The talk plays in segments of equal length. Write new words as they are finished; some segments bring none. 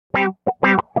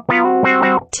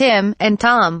Tim and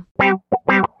Tom.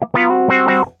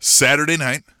 Saturday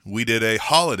night, we did a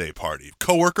holiday party.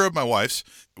 Coworker of my wife's,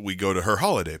 we go to her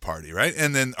holiday party, right?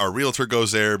 And then our realtor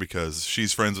goes there because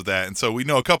she's friends with that. And so we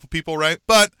know a couple people, right?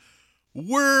 But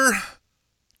we're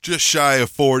just shy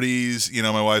of 40s. You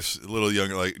know, my wife's a little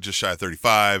younger, like just shy of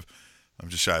 35. I'm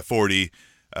just shy of 40.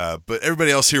 But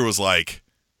everybody else here was like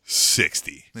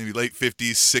 60, maybe late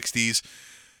 50s, 60s.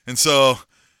 And so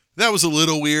that was a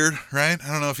little weird, right?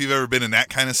 I don't know if you've ever been in that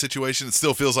kind of situation. It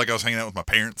still feels like I was hanging out with my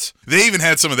parents. They even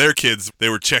had some of their kids. They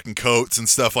were checking coats and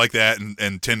stuff like that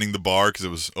and tending the bar because it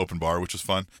was open bar, which was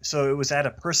fun. So it was at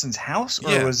a person's house or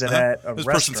Yeah, was it at a was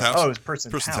restaurant? person's house. Oh, it was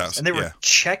person's house. And they were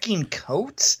checking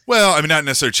coats? Well, I mean, not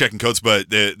necessarily checking coats, but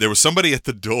there was somebody at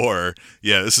the door.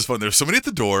 Yeah, this is fun. There was somebody at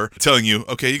the door telling you,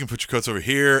 okay, you can put your coats over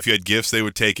here. If you had gifts, they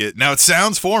would take it. Now, it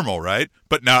sounds formal, right?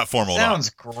 But not formal at all. Sounds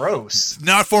gross.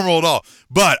 Not formal at all.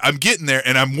 But I'm getting there,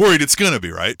 and I'm worried it's going to be,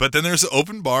 right? But then there's the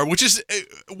open bar, which is,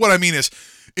 what I mean is,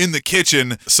 in the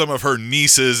kitchen, some of her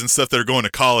nieces and stuff that are going to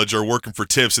college are working for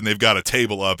tips, and they've got a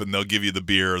table up, and they'll give you the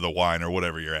beer or the wine or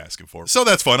whatever you're asking for. So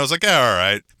that's fun. I was like, yeah, all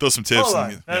right. Throw some tips. Hold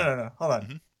on. No. Hold on.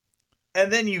 Mm-hmm.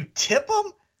 And then you tip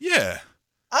them? Yeah.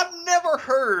 I've never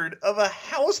heard of a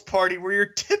house party where you're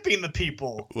tipping the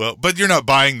people. Well, but you're not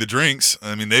buying the drinks.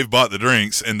 I mean, they've bought the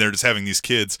drinks, and they're just having these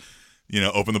kids, you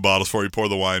know, open the bottles for you, pour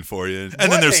the wine for you.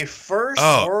 And then there's a first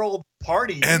world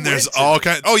party. And there's all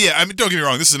kinds. Oh, yeah. I mean, don't get me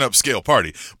wrong. This is an upscale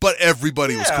party, but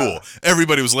everybody was cool.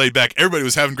 Everybody was laid back. Everybody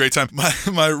was having a great time.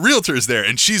 My realtor is there,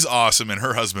 and she's awesome, and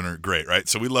her husband are great, right?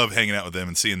 So we love hanging out with them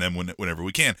and seeing them whenever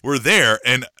we can. We're there,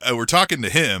 and we're talking to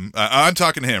him. I'm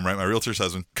talking to him, right? My realtor's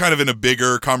husband. Kind of in a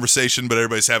bigger conversation, but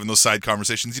everybody's having those side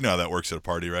conversations. You know how that works at a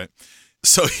party, right?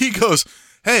 So he goes,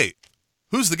 hey,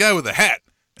 who's the guy with the hat?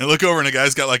 And I look over, and the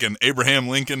guy's got like an Abraham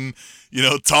Lincoln, you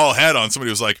know, tall hat on.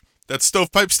 Somebody was like, that's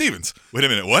Stovepipe Stevens. Wait a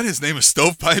minute, what? His name is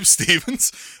Stovepipe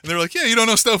Stevens? And they're like, yeah, you don't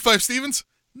know Stovepipe Stevens?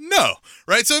 No,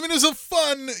 right? So, I mean, it was a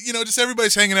fun, you know, just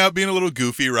everybody's hanging out, being a little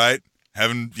goofy, right?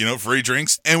 Having, you know, free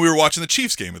drinks. And we were watching the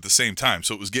Chiefs game at the same time.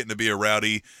 So it was getting to be a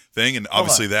rowdy thing, and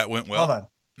obviously that went well. Hold on.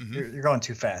 Mm-hmm. You're going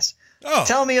too fast. Oh.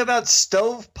 Tell me about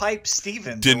Stovepipe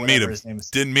Stevens. Didn't meet him.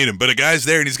 Didn't meet him. But a guy's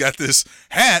there, and he's got this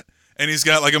hat, and he's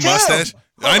got like a mustache.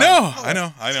 I know.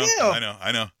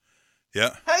 Yeah.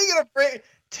 How are you going to bring...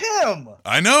 Tim!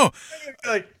 I know.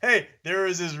 Like, hey, there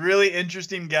was this really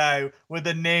interesting guy with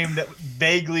a name that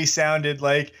vaguely sounded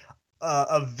like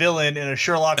a villain in a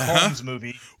Sherlock Holmes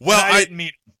movie. Well, I didn't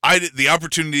meet him. The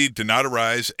opportunity did not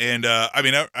arise, and I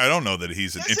mean, I don't know that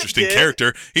he's an interesting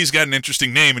character. He's got an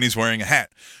interesting name, and he's wearing a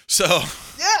hat. So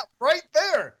yeah, right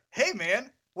there. Hey,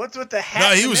 man. What's with the hat?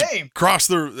 No, he was name? Across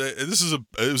the.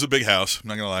 It was a big house. I'm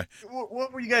not gonna lie.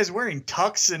 What were you guys wearing?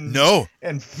 Tux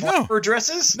and flapper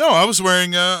dresses? No, I was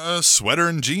wearing a sweater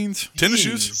and jeans, tennis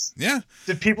shoes. Yeah.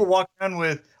 Did people walk around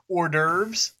with hors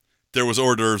d'oeuvres? There was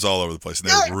hors d'oeuvres all over the place, and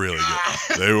they were really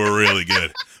good. They were really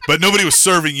good. But nobody was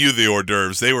serving you the hors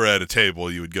d'oeuvres. They were at a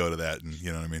table. You would go to that, and you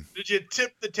know what I mean. Did you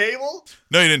tip the table?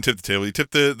 No, you didn't tip the table. You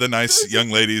tipped the nice young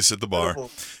ladies at the bar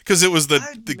because it was the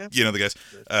the guys.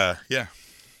 Yeah.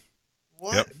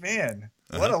 What man?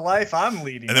 What a life I'm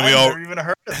leading. And then I've never even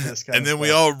heard of this kind And then of we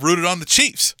all rooted on the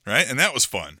Chiefs, right? And that was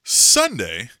fun.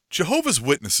 Sunday, Jehovah's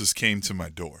Witnesses came to my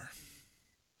door.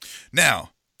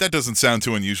 Now, that doesn't sound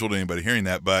too unusual to anybody hearing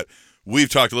that, but we've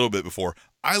talked a little bit before.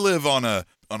 I live on a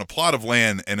plot of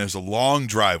land, and there's a long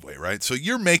driveway, right? So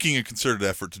you're making a concerted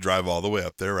effort to drive all the way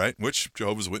up there, right? Which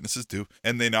Jehovah's Witnesses do.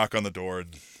 And they knock on the door,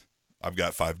 and I've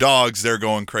got 5 dogs. They're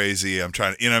going crazy. I'm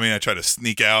trying to, I try to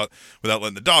sneak out without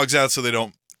letting the dogs out so they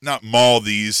don't not maul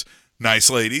these nice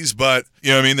ladies. But,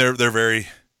 they're very it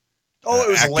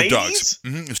was active ladies? dogs.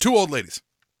 Mm-hmm. It was 2 old ladies.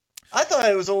 I thought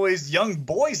it was always young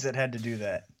boys that had to do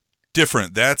that.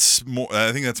 Different. That's more.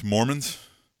 I think that's Mormons,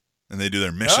 and they do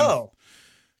their mission. Oh.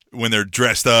 When they're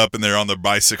dressed up and they're on their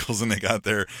bicycles and they got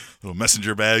their little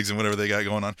messenger bags and whatever they got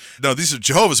going on. No, these are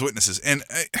Jehovah's Witnesses. And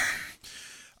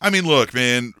I mean, look,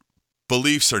 man,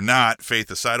 beliefs or not, faith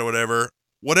aside or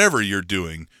whatever you're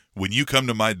doing, when you come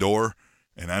to my door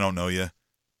and I don't know you,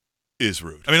 is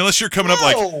rude. I mean, unless you're coming up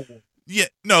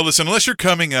unless you're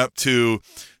coming up to,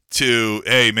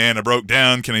 hey, man, I broke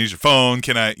down. Can I use your phone?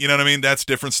 Can I, you know what I mean? That's a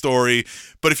different story.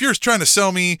 But if you're trying to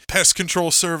sell me pest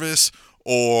control service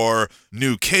or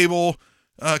new cable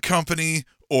company,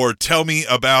 or tell me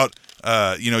about,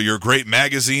 your great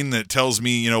magazine that tells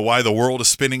me, why the world is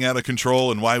spinning out of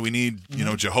control and why we need,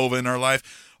 Jehovah in our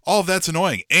life. All of that's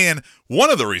annoying. And one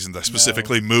of the reasons I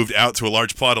specifically moved out to a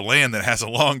large plot of land that has a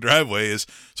long driveway is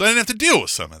so I didn't have to deal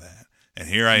with some of that. And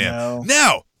here I am.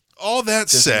 Now, all that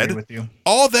disagree with you.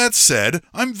 said,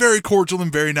 I'm very cordial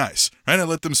and very nice, right? I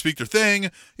let them speak their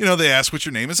thing. They ask what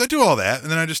your name is. I do all that,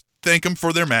 and then I just thank them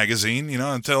for their magazine,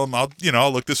 and tell them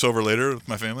I'll look this over later with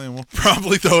my family, and we'll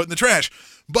probably throw it in the trash.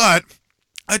 But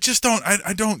I just don't.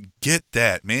 I don't get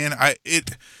that, man.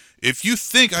 If you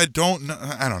think I don't know,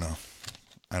 I don't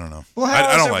know. Well, how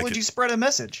I don't else like would it. you spread a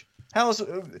message? How else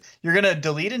you're gonna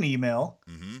delete an email?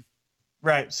 Mm-hmm.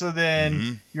 Right. So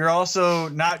then you're also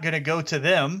not gonna go to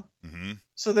them. Mm-hmm.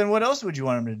 So then what else would you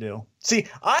want them to do? See,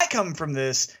 I come from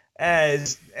this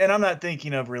and I'm not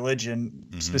thinking of religion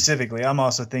specifically. I'm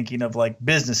also thinking of like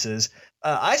businesses.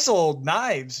 I sold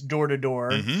knives door to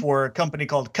door for a company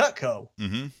called Cutco.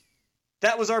 Mm-hmm.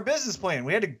 That was our business plan.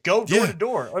 We had to go door to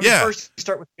door. First you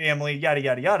start with family, yada,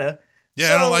 yada, yada. Yeah,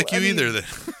 so, I don't like you either. Then.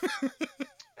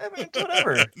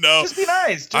 Whatever. No. Just be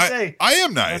nice. Just say. I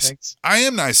am nice. I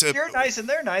am nice. You're nice and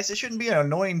they're nice. It shouldn't be an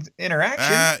annoying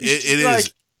interaction. It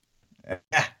is.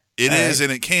 It is,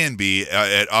 and it can be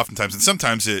oftentimes, and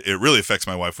sometimes it really affects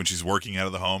my wife when she's working out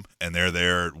of the home, and they're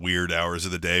there at weird hours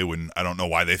of the day when I don't know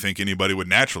why they think anybody would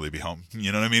naturally be home.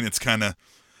 You know what I mean? It's kind of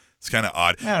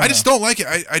odd. I just don't like it.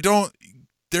 I don't.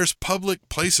 There's public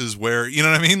places where, you know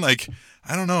what I mean? Like,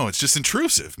 I don't know. It's just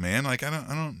intrusive, man. Like, I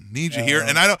don't need you here.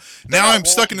 And I don't. Now I'm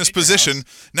stuck in this position.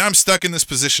 Now I'm stuck in this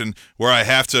position where I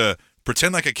have to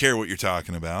pretend like I care what you're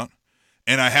talking about,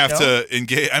 and I have to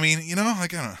engage. I mean,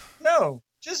 like I don't. No,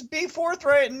 just be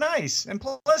forthright and nice and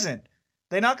pleasant.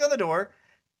 They knock on the door.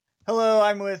 Hello,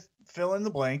 I'm with fill in the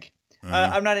blank.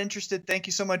 I'm not interested. Thank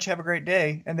you so much. Have a great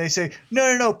day. And they say,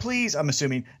 no, please. I'm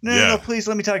assuming. No, please.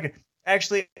 Let me talk to you.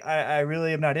 Actually, I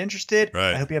really am not interested.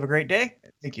 Right. I hope you have a great day.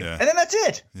 Thank you. Yeah. And then that's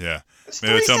it. Yeah. It's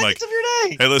 3 seconds of your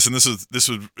day. Hey, listen,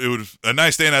 it was a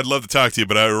nice day and I'd love to talk to you,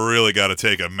 but I really got to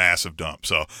take a massive dump.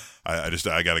 So I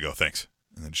got to go. Thanks.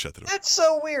 And then shut the door. That's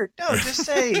so weird. No, just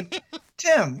say,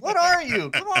 Tim, what are you?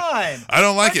 Come on. I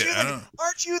don't like it.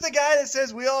 Aren't you the guy that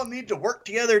says we all need to work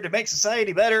together to make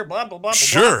society better? Blah, blah, blah, blah.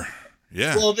 Sure.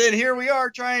 Yeah. Well, then here we are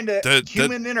trying to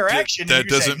human interaction. That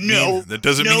doesn't mean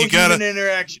you gotta. Human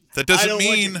interaction. That doesn't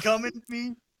mean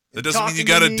That doesn't mean you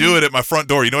got to do it at my front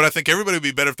door. You know what? I think everybody would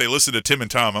be better if they listen to Tim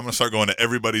and Tom. I'm going to start going to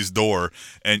everybody's door.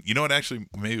 And you know what? Actually,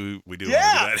 maybe we do.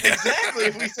 Yeah, want to do that. Exactly.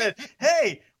 If we said,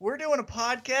 hey, we're doing a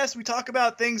podcast. We talk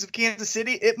about things of Kansas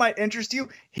City. It might interest you.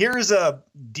 Here's a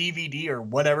DVD or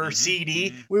whatever,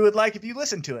 CD. We would like if you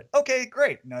listen to it. Okay,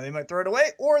 great. Now they might throw it away,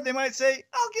 or they might say,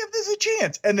 I'll give this a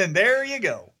chance. And then there you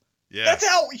go. Yeah. That's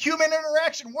how human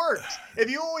interaction works.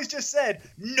 If you always just said,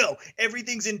 no,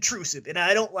 everything's intrusive and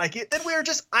I don't like it, then we are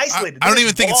just isolated. I don't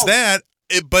even think it's that,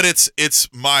 but it's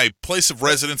my place of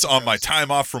residence on my time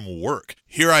off from work.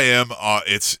 Here I am.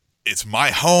 It's my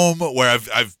home where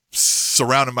I've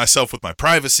surrounded myself with my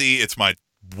privacy. It's my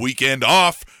weekend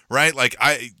off, right? Like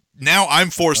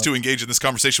I'm forced to engage in this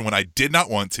conversation when I did not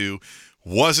want to.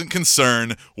 Wasn't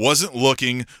concerned, wasn't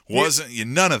looking,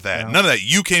 none of that. None of that.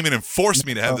 You came in and forced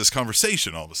me to have this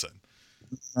conversation all of a sudden.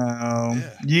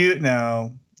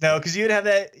 No, because you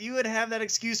would have that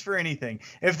excuse for anything.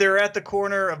 If they're at the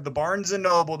corner of the Barnes and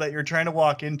Noble that you're trying to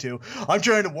walk into, I'm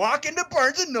trying to walk into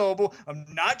Barnes and Noble. I'm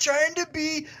not trying to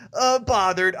be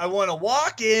bothered. I want to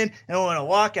walk in and I want to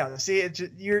walk out. See,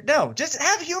 just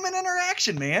have human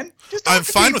interaction, man. Just talk I'm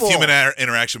to fine people. with human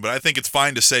interaction, but I think it's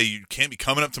fine to say you can't be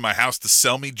coming up to my house to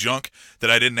sell me junk that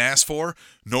I didn't ask for,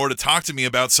 nor to talk to me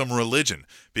about some religion.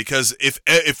 Because if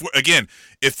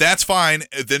that's fine,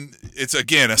 then it's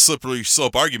again a slippery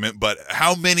slope argument. But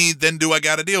how many then do I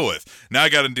got to deal with? Now I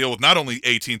got to deal with not only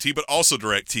AT&T but also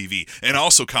DirecTV and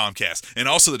also Comcast and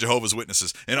also the Jehovah's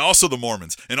Witnesses and also the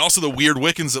Mormons and also the weird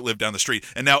Wiccans that live down the street.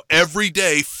 And now every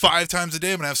day, 5 times a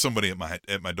day, I'm gonna have somebody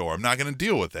at my door. I'm not gonna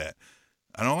deal with that.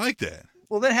 I don't like that.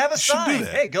 Well, then have a sign.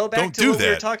 Hey, go back to what we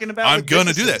were talking about. I'm going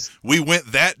to do that. We went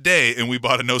that day and we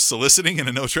bought a no soliciting and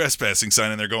a no trespassing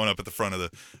sign, and they're going up at the front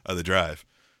of the drive.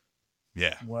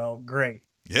 Yeah. Well, great.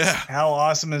 Yeah. How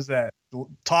awesome is that?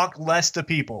 Talk less to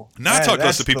people. Talk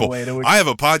less to people. I have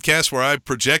a podcast where I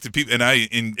project people, and I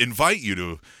invite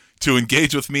you to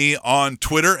engage with me on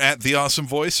Twitter at The Awesome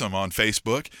Voice. I'm on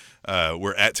Facebook.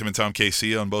 We're at Tim and Tom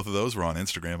KC on both of those. We're on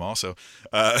Instagram also.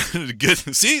 Good.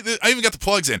 See, I even got the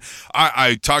plugs in.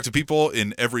 I talk to people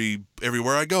in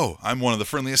everywhere I go. I'm one of the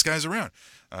friendliest guys around.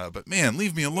 But man,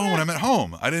 leave me alone when I'm at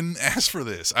home. I didn't ask for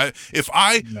this. If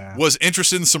I was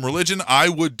interested in some religion, I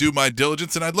would do my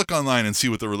diligence and I'd look online and see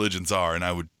what the religions are, and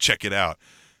I would check it out.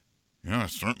 I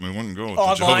certainly wouldn't go with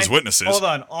the Jehovah's Witnesses. Hold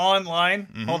on, online.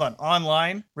 Mm-hmm. Hold on,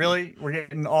 online. Really, we're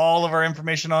getting all of our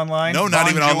information online. No, not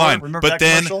even online. But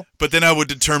then I would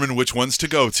determine which ones to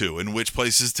go to and which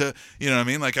places to. You know what I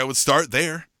mean? Like I would start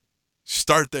there.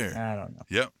 I don't know.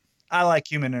 Yep. I like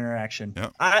human interaction. Yeah.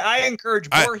 I encourage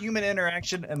more human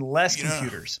interaction and less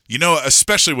computers.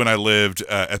 Especially when I lived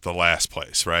at the last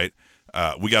place, right?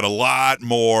 We got a lot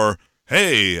more,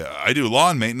 hey, I do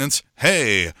lawn maintenance.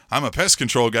 Hey, I'm a pest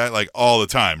control guy, like all the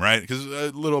time, right? Because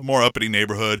a little more uppity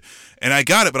neighborhood. And I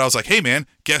got it, but I was like, hey, man,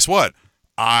 guess what?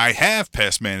 I have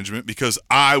pest management because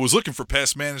I was looking for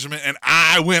pest management and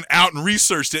I went out and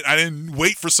researched it. I didn't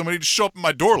wait for somebody to show up at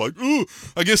my door like, ooh,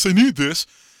 I guess I need this.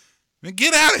 Man,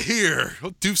 get out of here.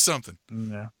 Go do something.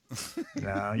 No,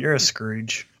 you're a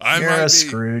Scrooge. You're a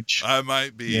Scrooge. I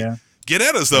might be. Yeah. Get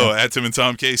at us, though, at Tim and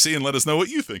Tom KC, and let us know what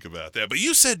you think about that. But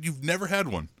you said you've never had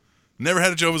one. Never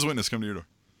had a Jehovah's Witness come to your door.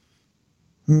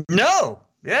 No.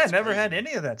 Yeah, never had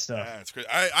any of that stuff. That's great.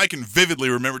 I can vividly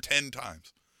remember 10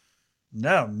 times.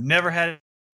 No, never had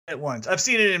it once. I've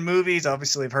seen it in movies.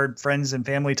 Obviously, I've heard friends and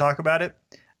family talk about it.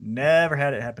 Never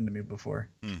had it happen to me before.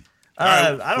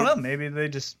 I don't know. Maybe they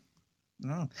just...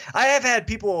 No. I have had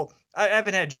people... I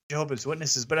haven't had Jehovah's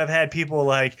Witnesses, but I've had people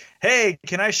like, hey,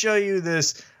 can I show you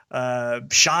this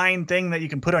shine thing that you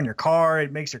can put on your car?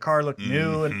 It makes your car look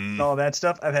new and all that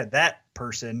stuff. I've had that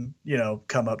person,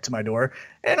 come up to my door,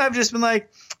 and I've just been like,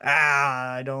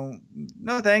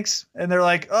 no thanks. And they're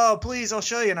like, oh, please, I'll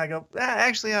show you. And I go,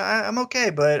 actually, I'm okay,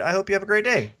 but I hope you have a great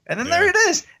day. And then there it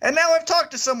is. And now I've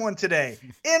talked to someone today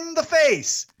in the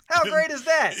face. How great is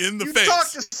that? In the you face. You talk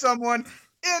to someone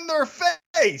in their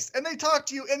face, and they talk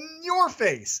to you in your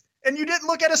face, and you didn't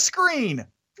look at a screen.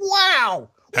 Wow.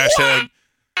 Hashtag.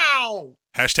 Wow.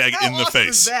 Hashtag How in the awesome face.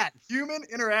 Is that human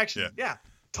interaction? Yeah.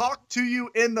 Talk to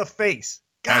you in the face.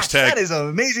 Gosh, hashtag, that is an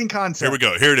amazing concept. Here we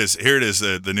go. Here it is. Here it is.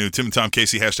 The new Tim and Tom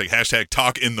Casey hashtag. Hashtag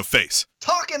talk in the face.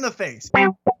 Talk in the face.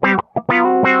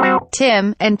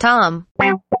 Tim and Tom.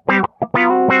 Well,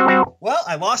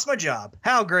 I lost my job.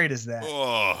 How great is that?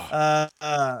 Oh.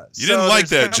 You didn't like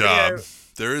that job.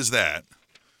 There is that.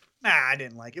 Nah, I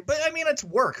didn't like it. But I mean, it's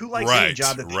work. Who likes any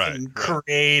job that they can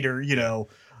create or,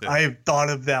 I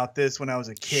thought about this when I was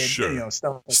a kid. Sure.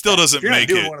 Stuff like still that. doesn't You're make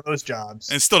not doing it one of those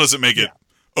jobs. And still doesn't make it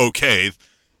okay,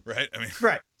 right? I mean,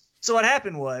 right. So what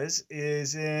happened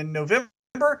is in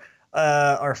November,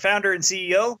 our founder and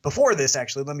CEO. Before this,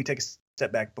 actually, let me take a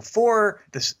step back. Before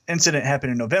this incident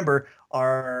happened in November,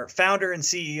 our founder and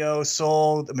CEO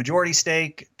sold a majority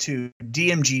stake to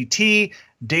DMGT,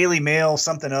 Daily Mail,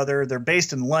 something other. They're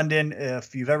based in London.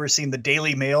 If you've ever seen the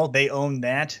Daily Mail, they own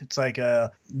that. It's like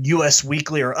a US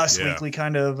Weekly or Us Weekly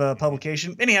kind of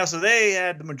publication. Anyhow, so they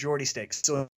had the majority stake.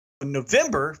 So in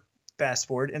November, fast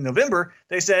forward, in November,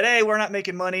 they said, hey, we're not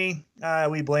making money.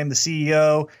 We blame the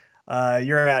CEO.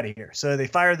 You're out of here. So they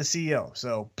fired the CEO.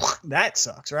 So that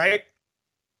sucks, right?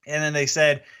 And then they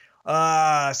said,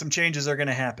 some changes are going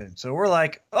to happen. So we're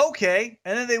like, okay.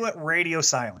 And then they went radio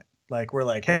silent. Like, we're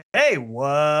like, hey,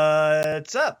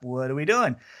 what's up? What are we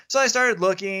doing? So I started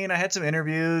looking. I had some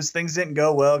interviews. Things didn't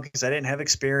go well because I didn't have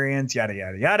experience, yada,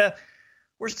 yada, yada.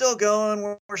 We're still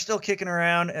going. We're still kicking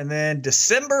around. And then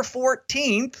December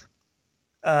 14th,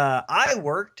 I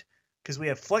worked because we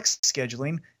have flex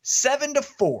scheduling 7 to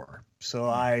 4. So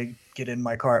I get in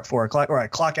my car at 4 o'clock, or I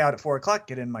clock out at 4 o'clock,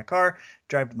 get in my car,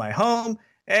 drive to my home,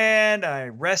 and I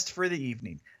rest for the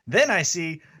evening. Then I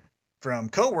see from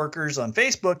coworkers on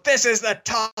Facebook, this is the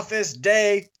toughest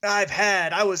day I've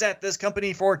had. I was at this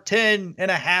company for 10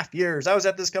 and a half years. I was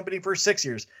at this company for 6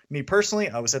 years. Me personally,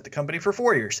 I was at the company for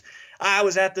 4 years. I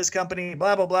was at this company,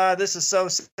 blah, blah, blah. This is so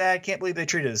sad. Can't believe they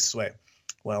treated us this way.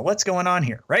 Well, what's going on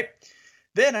here, right?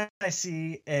 Then I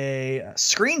see a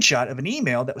screenshot of an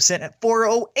email that was sent at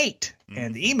 4:08.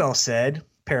 And the email said,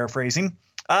 paraphrasing,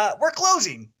 we're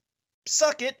closing.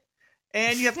 Suck it.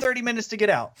 And you have 30 minutes to get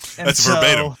out. And that's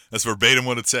verbatim. That's verbatim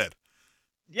what it said.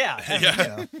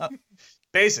 Yeah.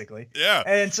 Basically. Yeah.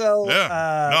 And so. No,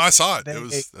 I saw it.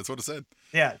 That's what it said.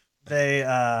 Yeah. They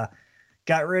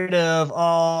got rid of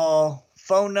all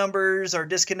phone numbers are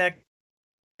disconnected.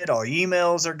 All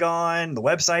emails are gone. The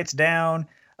website's down.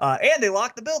 And they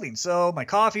locked the building. So my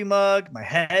coffee mug, my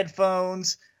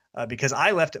headphones, because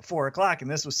I left at 4 o'clock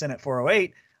and this was sent at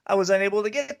 4:08, I was unable to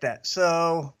get that.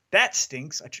 So that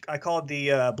stinks. I called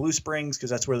the Blue Springs because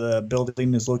that's where the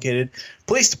building is located.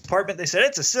 Police department, they said,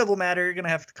 it's a civil matter. You're going to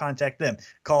have to contact them.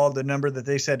 Called the number that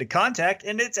they said to contact,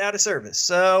 and it's out of service.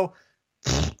 So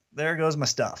there goes my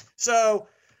stuff. So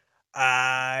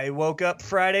I woke up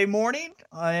Friday morning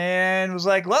and was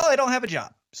like, well, I don't have a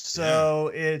job.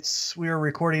 So we were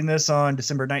recording this on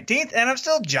December 19th, and I'm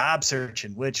still job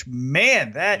searching, which,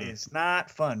 man, that is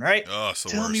not fun, right? Oh, so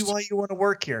Tell me why you want to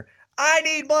work here. I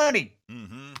need money.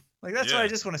 Mm-hmm. Like, that's what I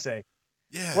just want to say.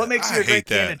 Yeah. What makes you a great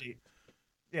candidate?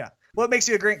 Yeah. What makes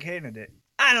you a great candidate?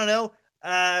 I don't know.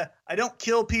 I don't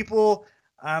kill people.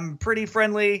 I'm pretty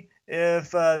friendly.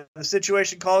 if the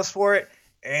situation calls for it,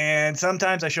 and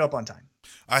sometimes I show up on time.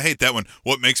 I hate that one.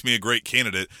 What makes me a great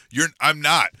candidate? I'm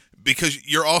not, because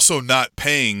you're also not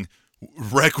paying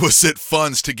requisite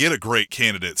funds to get a great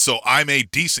candidate. So I'm a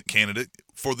decent candidate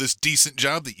for this decent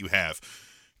job that you have.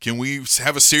 Can we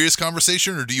have a serious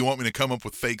conversation, or do you want me to come up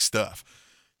with fake stuff?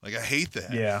 Like, I hate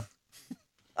that. Yeah.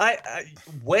 I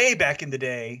way back in the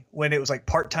day when it was like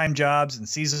part-time jobs and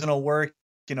seasonal work,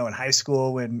 in high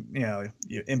school, when,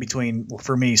 in between,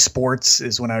 for me, sports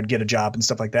is when I would get a job and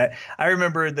stuff like that. I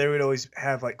remember they would always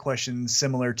have like questions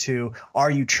similar to,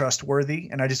 are you trustworthy?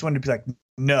 And I just wanted to be like,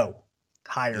 no,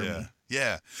 hire me.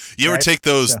 Yeah. You ever take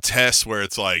those tests where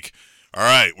it's like, all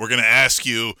right, we're going to ask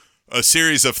you a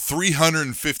series of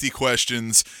 350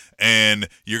 questions and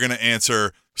you're going to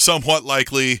answer somewhat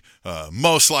likely,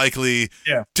 most likely,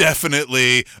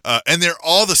 definitely, and they're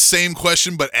all the same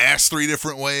question but asked 3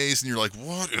 different ways, and you're like,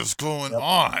 what is going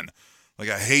on? Like,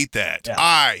 I hate that.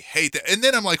 I hate that. And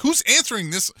then I'm like, who's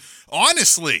answering this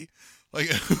honestly? Like,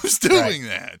 who's doing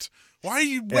that? Why are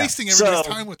you wasting everybody's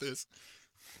time with this?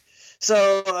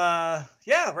 So,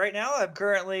 right now I'm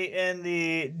currently in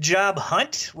the job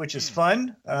hunt, which is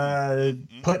fun.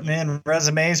 Putting in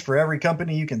resumes for every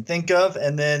company you can think of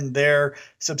and then their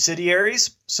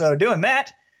subsidiaries. So doing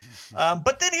that.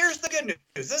 But then here's the good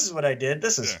news. This is what I did.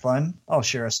 This is fun. I'll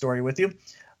share a story with you.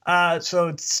 So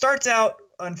it starts out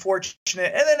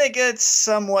unfortunate, and then it gets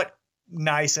somewhat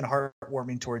nice and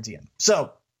heartwarming towards the end.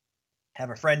 So have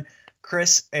a friend,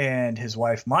 Chris, and his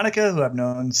wife, Monica, who I've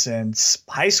known since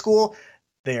high school.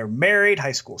 They are married,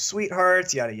 high school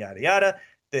sweethearts, yada, yada, yada.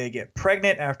 They get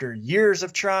pregnant after years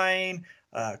of trying.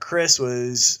 Chris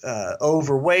was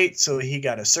overweight, so he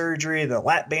got a surgery, the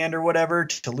lap band or whatever,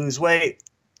 to lose weight.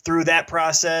 Through that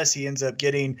process, he ends up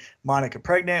getting Monica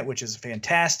pregnant, which is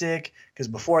fantastic, because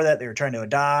before that they were trying to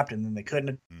adopt, and then they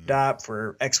couldn't adopt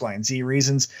for X, Y, and Z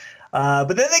reasons. But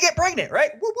then they get pregnant,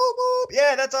 right? Whoop, whoop, whoop.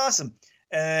 Yeah, that's awesome.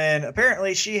 And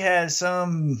apparently she has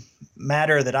some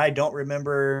matter that I don't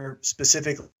remember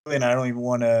specifically, and I don't even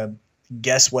want to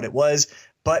guess what it was,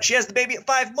 but she has the baby at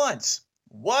 5 months.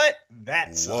 What?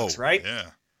 That sucks, right? Yeah.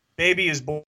 Baby is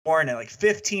born at like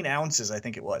 15 ounces, I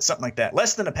think it was, something like that.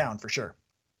 Less than a pound for sure.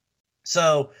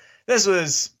 So this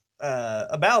was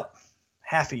about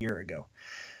half a year ago.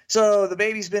 So the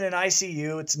baby's been in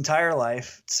ICU its entire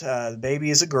life. The baby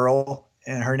is a girl,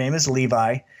 and her name is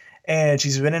Levi. And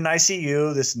she's been in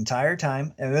ICU this entire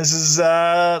time. And this is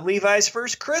Levi's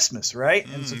first Christmas, right?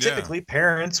 And so typically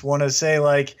parents want to say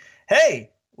like, hey,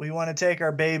 we want to take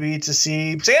our baby to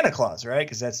see Santa Claus, right?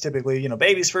 Because that's typically,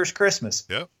 baby's first Christmas.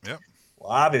 Yep. Well,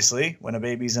 obviously, when a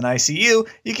baby's in ICU,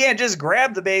 you can't just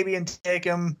grab the baby and take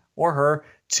him or her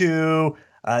to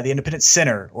the Independence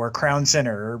Center or Crown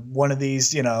Center or one of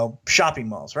these, shopping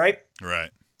malls, right?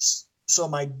 Right. So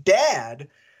my dad,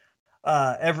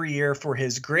 every year for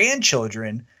his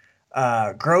grandchildren,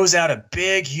 grows out a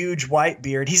big, huge white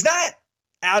beard. He's not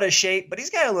out of shape, but he's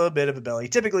got a little bit of a belly.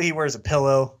 Typically, he wears a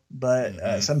pillow,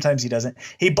 but sometimes he doesn't.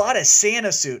 He bought a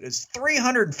Santa suit. It's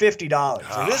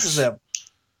 $350. So this is a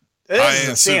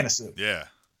Santa suit. Yeah.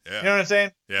 You know what I'm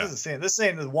saying? Yeah. This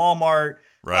ain't the Walmart.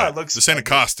 Right. It looks the Santa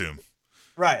costume.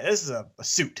 Right. This is a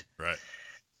suit. Right.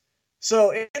 So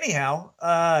anyhow,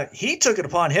 he took it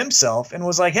upon himself and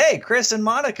was like, hey, Chris and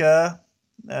Monica,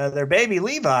 their baby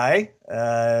Levi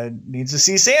needs to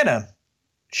see Santa.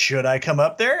 Should I come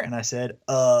up there? And I said,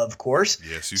 of course.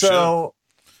 Yes, you should. So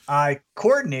I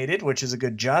coordinated, which is a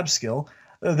good job skill,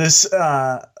 this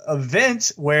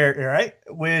event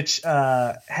which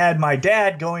had my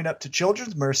dad going up to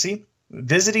Children's Mercy,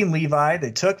 visiting Levi.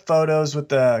 They took photos with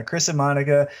Chris and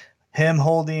Monica, him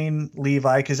holding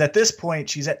Levi, because at this point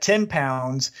she's at 10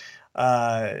 pounds.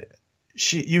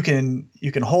 You can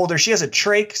hold her. She has a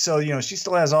trach, so she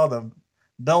still has all the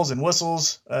bells and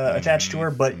whistles attached to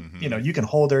her, but you can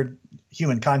hold her,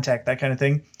 human contact, that kind of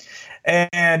thing.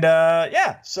 And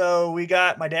so we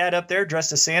got my dad up there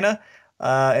dressed as Santa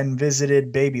and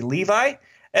visited baby Levi.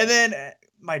 And then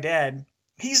my dad,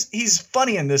 he's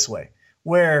funny in this way,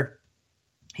 where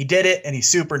he did it and he's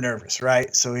super nervous,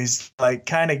 right? So he's like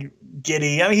kind of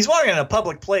giddy. I mean, he's walking in a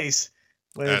public place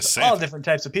with all different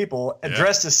types of people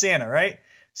dressed as Santa, right?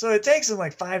 So it takes him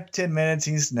like 5-10 minutes.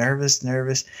 He's nervous.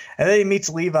 And then he meets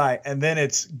Levi, and then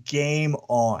it's game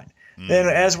on. Then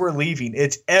as we're leaving,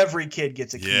 it's every kid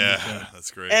gets a candy cane. That's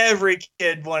great. Every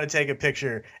kid want to take a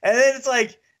picture. And then it's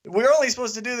like, we're only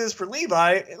supposed to do this for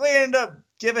Levi. We end up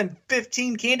giving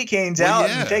 15 candy canes out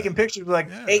and taking pictures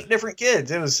with 8 different kids.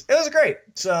 It was great.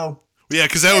 So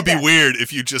because that would be weird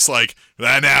if you just like,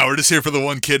 now we're just here for the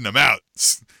one kid and I'm out.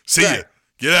 See ya.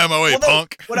 Get out of my way,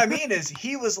 punk. What I mean is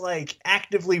he was like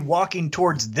actively walking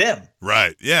towards them.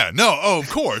 Right. Yeah. No. Oh, of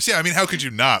course. Yeah. I mean, how could you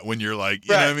not when you're like,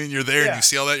 you know what I mean? You're there and you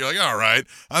see all that. You're like, all right,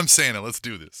 I'm Santa. Let's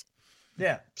do this.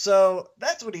 Yeah. So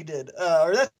that's what he did.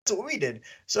 Or that's what we did.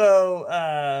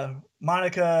 So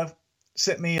Monica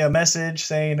sent me a message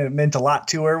saying it meant a lot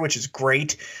to her, which is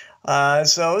great. So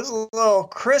it was a little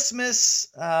Christmas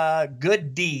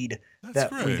good deed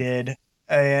we did.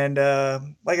 And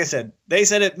like I said, they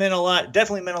said it meant a lot,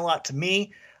 definitely meant a lot to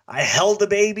me. I held a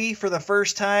baby for the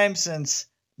first time since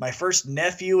my first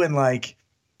nephew and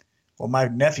my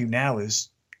nephew now is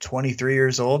 23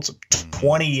 years old. So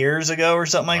 20 years ago or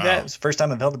something like that. It was the first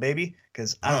time I've held a baby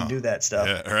because I don't do that stuff.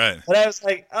 Yeah, right. But I was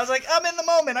like, I'm in the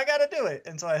moment. I got to do it.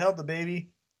 And so I held the baby.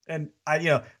 And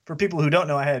for people who don't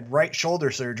know, I had right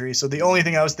shoulder surgery. So the only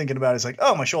thing I was thinking about is like,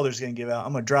 oh, my shoulder's going to give out.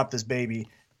 I'm going to drop this baby.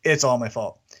 It's all my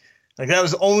fault. Like that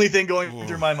was the only thing going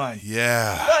through my mind.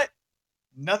 Yeah. But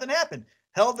nothing happened.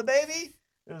 Held the baby.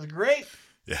 It was great.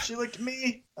 Yeah. She looked at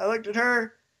me. I looked at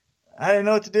her. I didn't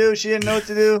know what to do. She didn't know what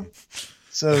to do.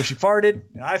 So she farted.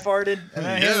 And I farted. And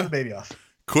then I handed the baby off.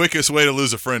 Quickest way to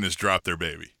lose a friend is drop their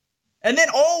baby. And then,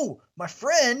 my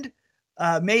friend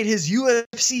made his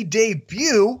UFC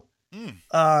debut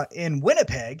in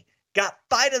Winnipeg. Got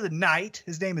fight of the night.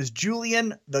 His name is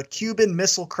Julian, the Cuban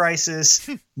Missile Crisis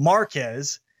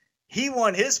Marquez. He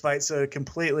won his fight, so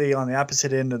completely on the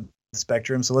opposite end of the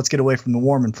spectrum. So let's get away from the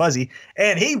warm and fuzzy.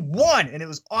 And he won, and it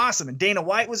was awesome. And Dana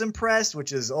White was impressed,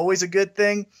 which is always a good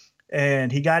thing.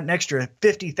 And he got an extra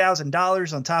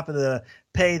 $50,000 on top of the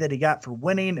pay that he got for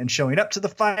winning and showing up to the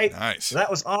fight. Nice. So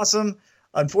that was awesome.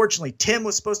 Unfortunately, Tim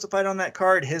was supposed to fight on that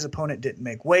card. His opponent didn't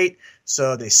make weight,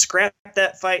 so they scrapped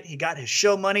that fight. He got his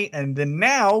show money, and then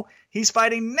now he's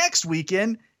fighting next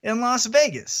weekend in Las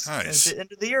Vegas at the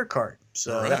end of the year card.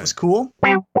 So that was cool.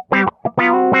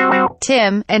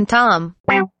 Tim and Tom.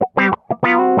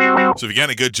 So if you got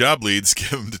any good job leads,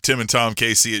 give them to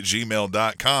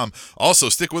timandtomkc@gmail.com. Also,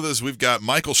 stick with us. We've got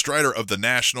Michael Strider of the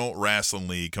National Wrestling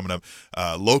League coming up.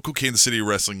 Local Kansas City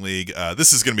Wrestling League.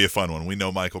 This is going to be a fun one. We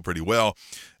know Michael pretty well.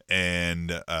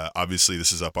 And obviously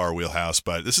this is up our wheelhouse.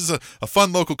 But this is a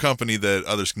fun local company that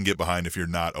others can get behind if you're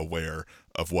not aware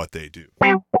of what they do.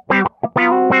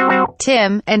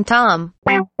 Tim and Tom.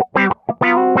 Hey,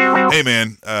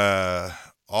 man.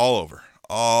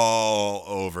 All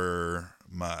over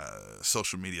my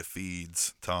social media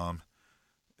feeds, Tom.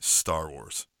 Star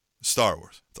Wars. That's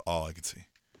all I can see.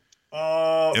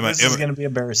 Oh, this is going to be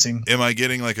embarrassing. Am I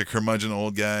getting like a curmudgeon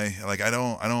old guy? Like I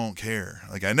don't care.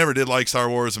 Like I never did like Star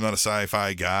Wars. I'm not a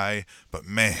sci-fi guy, but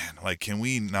man, like can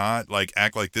we not like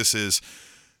act like this is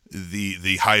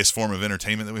the highest form of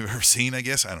entertainment that we've ever seen? I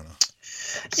guess I don't know.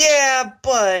 Yeah,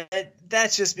 but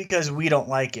that's just because we don't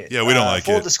like it. Yeah, we don't like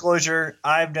it. Full disclosure,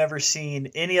 I've never seen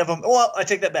any of them. Well, I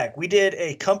take that back. We did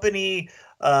a company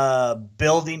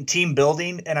team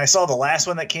building, and I saw the last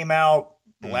one that came out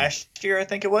last year, I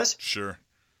think it was. Sure.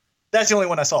 That's the only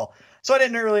one I saw. So I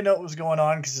didn't really know what was going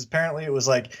on because apparently it was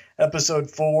like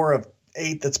episode 4 of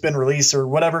 8 that's been released or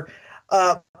whatever.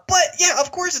 But yeah,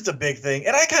 of course it's a big thing,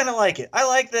 and I kind of like it. I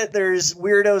like that there's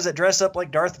weirdos that dress up like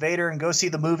Darth Vader and go see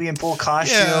the movie in full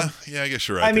costume. Yeah, I guess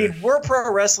you're right. I mean, we're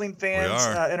pro wrestling fans.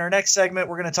 In our next segment,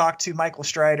 we're going to talk to Michael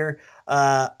Strider.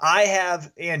 I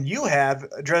have, and you have,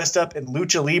 dressed up in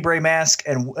Lucha Libre mask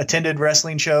and attended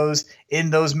wrestling shows in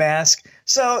those masks.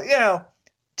 So,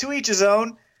 to each his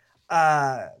own.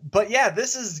 But yeah,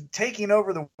 this is taking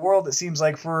over the world, it seems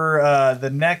like, for the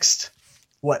next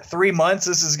 3 months.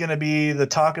 This is going to be the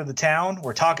talk of the town,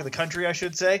 or talk of the country, I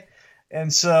should say.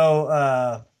 And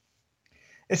so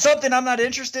it's something I'm not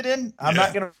interested in. I'm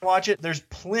not going to watch it. There's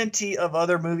plenty of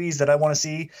other movies that I want to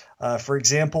see. For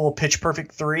example, Pitch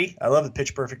Perfect 3. I love the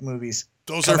Pitch Perfect movies.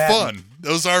 Those are fun.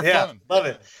 Those are fun. Love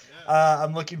it.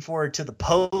 I'm looking forward to The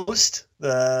Post,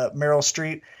 the Meryl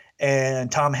Streep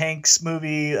and Tom Hanks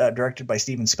movie directed by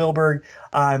Steven Spielberg.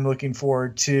 I'm looking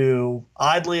forward to,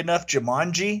 oddly enough,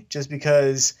 Jumanji, just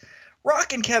because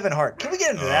Rock and Kevin Hart. Can we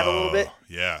get into that a little bit?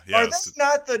 Yeah. Are they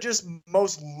not the just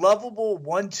most lovable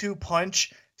 1-2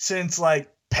 punch since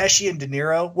like Pesci and De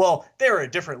Niro? Well, they were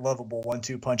a different lovable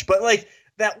 1-2 punch, but like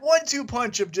that 1-2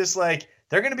 punch of just like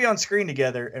they're going to be on screen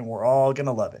together and we're all going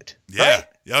to love it. Yeah. Right?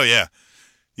 Oh, yeah.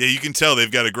 Yeah, you can tell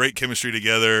they've got a great chemistry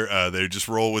together. They just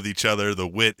roll with each other. The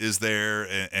wit is there,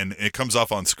 and it comes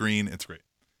off on screen. It's great.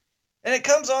 And it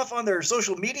comes off on their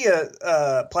social media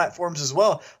platforms as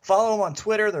well. Follow them on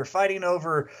Twitter. They're fighting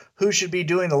over who should be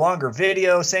doing the longer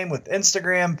video. Same with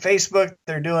Instagram, Facebook.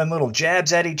 They're doing little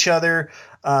jabs at each other.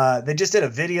 They just did a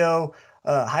video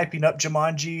hyping up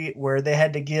Jumanji where they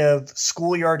had to give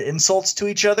schoolyard insults to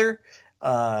each other.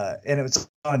 and it was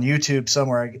on YouTube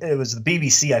somewhere. It was the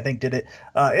BBC, I think, did it.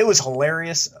 It was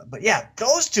hilarious. But yeah,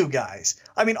 those two guys.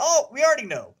 I mean, we already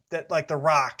know that like The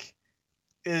Rock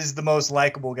is the most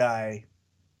likable guy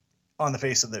on the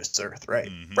face of this earth, right?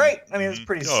 Mhm. Right? I mean, it's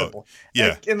pretty simple.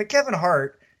 Yeah. And the Kevin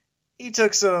Hart, he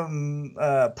took some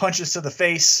punches to the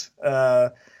face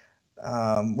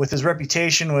with his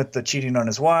reputation, with the cheating on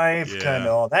his wife, kind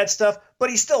of all that stuff. But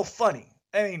he's still funny.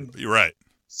 I mean, You're right.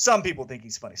 some people think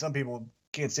he's funny. Some people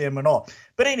can't stand him at all.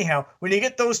 But anyhow, when you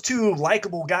get those two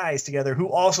likable guys together who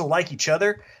also like each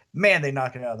other, man, they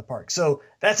knock it out of the park. So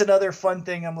that's another fun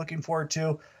thing I'm looking forward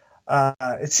to.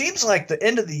 It seems like the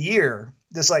end of the year,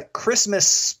 this like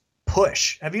Christmas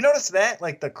push. Have you noticed that?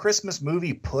 Like the Christmas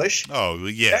movie push? Oh,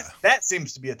 yeah. That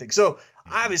seems to be a thing. So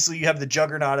obviously you have the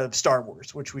juggernaut of Star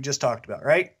Wars, which we just talked about,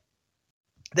 right?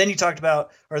 Then we talked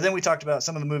about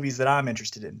some of the movies that I'm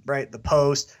interested in, right? The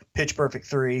Post, Pitch Perfect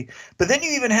 3. But then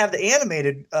you even have the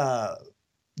animated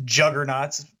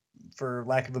juggernauts, for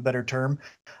lack of a better term,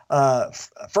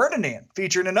 Ferdinand,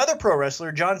 featuring another pro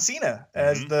wrestler, John Cena,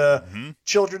 as the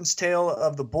children's tale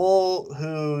of the bull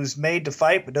who's made to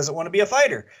fight but doesn't want to be a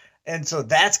fighter. And so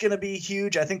that's going to be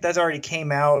huge. I think that's already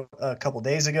came out a couple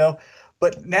days ago.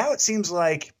 But now it seems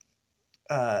like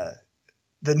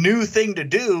the new thing to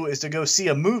do is to go see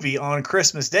a movie on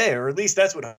Christmas Day, or at least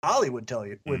that's what Hollywood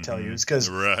would tell you, is because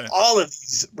all of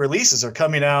these releases are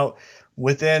coming out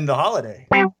within the holiday.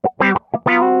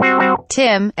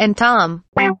 Tim and Tom.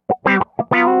 You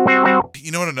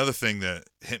know what? Another thing that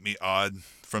hit me odd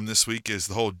from this week is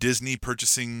the whole Disney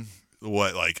purchasing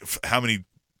how many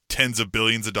tens of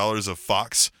billions of dollars of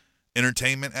Fox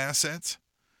Entertainment assets?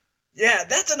 Yeah,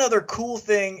 that's another cool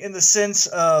thing in the sense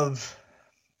of,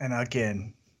 and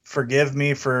again, forgive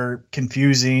me for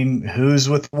confusing who's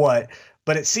with what,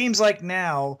 but it seems like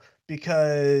now,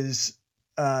 because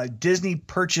Disney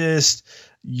purchased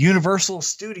Universal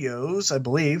Studios, I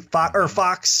believe,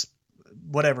 Fox,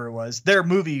 whatever it was, their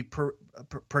movie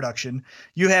production.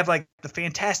 You have like the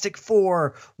Fantastic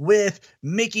Four with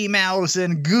Mickey Mouse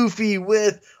and Goofy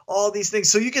with all these things.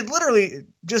 So you could literally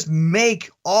just make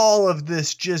all of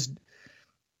this just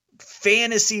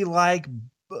fantasy-like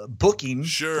booking,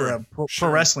 for a pro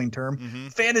wrestling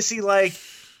term, fantasy-like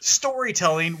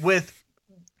storytelling with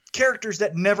characters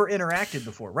that never interacted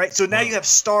before, right? So now you have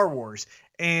Star Wars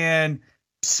and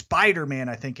Spider-Man,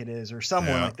 I think it is, or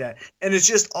someone like that. And it's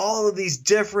just all of these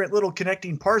different little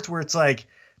connecting parts where it's like,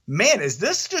 man, is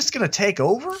this just going to take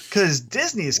over? Because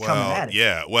Disney is coming at it.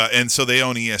 Yeah, well, and so they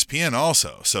own ESPN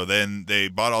also. So then they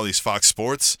bought all these Fox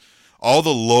Sports, all the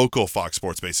local Fox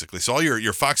Sports, basically. So all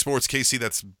your Fox Sports, KC,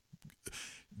 that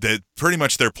pretty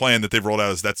much their plan that they've rolled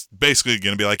out is that's basically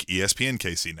going to be like ESPN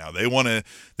KC now. They want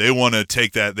to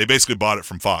take that. They basically bought it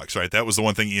from Fox, right? That was the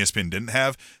one thing ESPN didn't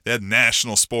have. They had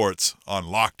national sports on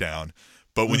lockdown.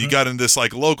 But when you got into this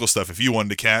like local stuff, if you wanted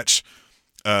to catch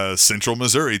Central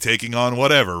Missouri taking on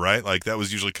whatever, right? Like that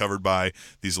was usually covered by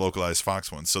these localized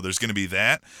Fox ones. So there's going to be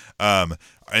that.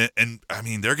 And I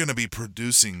mean, they're going to be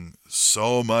producing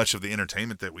so much of the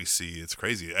entertainment that we see. It's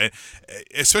crazy.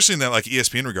 Especially in that like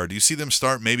ESPN regard. Do you see them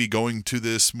start maybe going to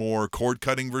this more cord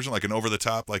cutting version, like an over the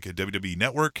top, like a WWE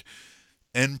network,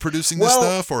 and producing this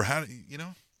stuff? Or how, you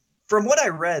know? From what I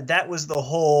read, that was the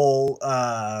whole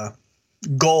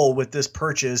goal with this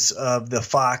purchase of the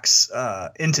Fox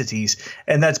entities,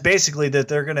 and that's basically that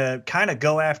they're going to kind of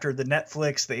go after the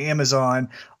Netflix, the Amazon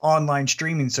online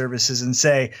streaming services and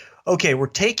say, okay, we're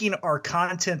taking our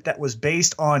content that was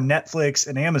based on Netflix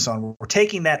and Amazon, we're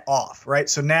taking that off, right?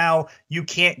 So now you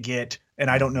can't get,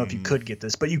 and I don't know if you could get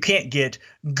this, but you can't get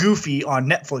Goofy on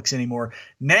Netflix anymore.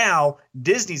 Now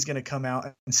Disney's going to come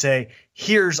out and say,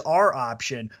 here's our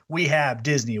option. We have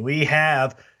Disney. We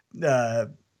have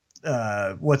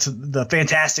what's the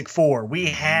Fantastic Four. We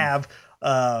have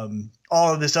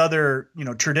all of this other,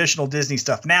 traditional Disney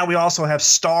stuff. Now we also have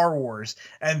Star Wars.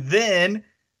 And then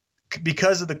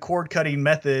because of the cord cutting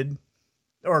method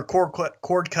or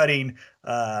cord cutting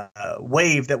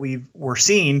wave that we're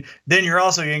seeing, then you're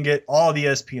also going to get all the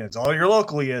ESPNs, all your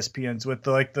local ESPNs with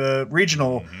the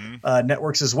regional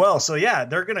networks as well. So yeah,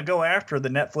 they're going to go after the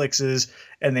Netflixes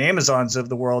and the Amazons of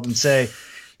the world and say,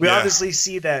 we obviously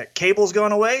see that cable's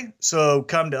gone away, so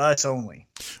come to us only.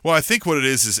 Well, I think what it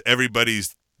is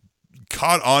everybody's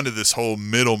caught onto this whole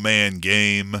middleman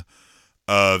game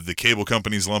of the cable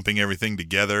companies lumping everything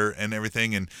together and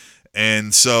everything.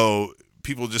 And so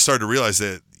people just started to realize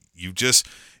that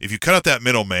if you cut out that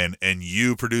middleman and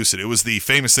you produce it, it was the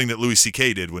famous thing that Louis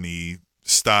C.K. did when he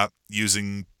stopped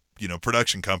using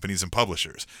production companies and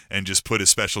publishers and just put his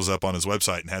specials up on his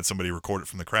website and had somebody record it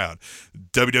from the crowd.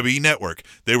 WWE Network,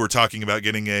 they were talking about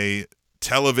getting a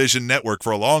television network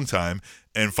for a long time.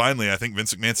 And finally, I think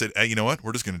Vince McMahon said, hey, you know what?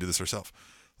 We're just going to do this ourselves.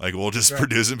 Like, we'll just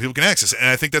produce it and people can access it. And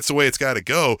I think that's the way it's got to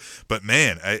go. But,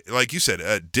 man, like you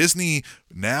said, Disney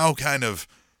now kind of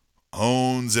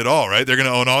owns it all, right? They're going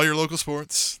to own all your local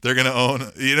sports. They're going to own,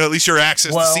 at least your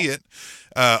access to see it.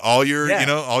 All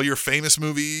your famous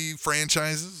movie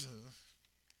franchises.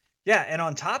 Yeah, and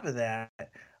on top of that,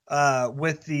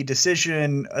 with the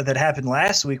decision that happened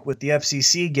last week with the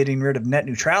FCC getting rid of net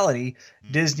neutrality,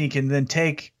 Disney can then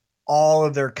take all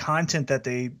of their content that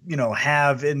they,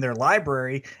 have in their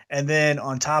library, and then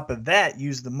on top of that,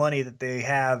 use the money that they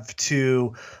have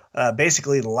to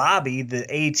basically lobby the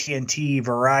AT&T,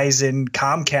 Verizon,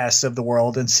 Comcast of the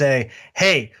world and say,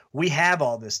 hey, we have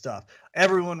all this stuff.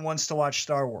 Everyone wants to watch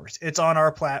Star Wars. It's on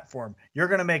our platform. You're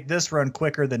going to make this run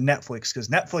quicker than Netflix because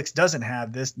Netflix doesn't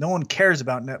have this. No one cares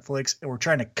about Netflix, and we're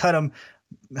trying to cut them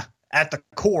at the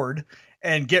cord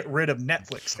and get rid of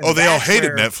Netflix. And they all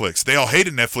hated Netflix. They all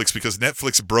hated Netflix because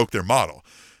Netflix broke their model.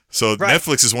 So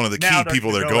Netflix is one of the key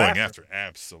people they're going after.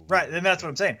 Absolutely. Right, and that's what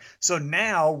I'm saying. So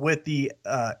now with the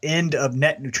end of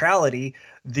net neutrality,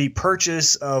 the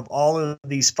purchase of all of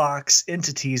these Fox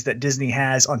entities that Disney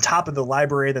has on top of the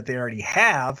library that they already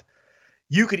have,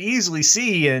 you could easily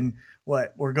see in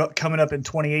coming up in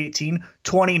 2018,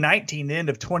 2019, the end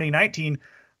of 2019,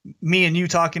 me and you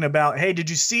talking about, hey, did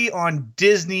you see on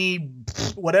Disney,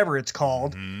 whatever it's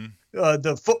called,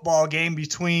 the football game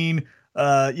between,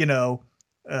 or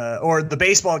the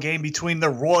baseball game between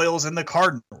the Royals and the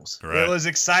Cardinals? Right. It was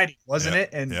exciting, wasn't it?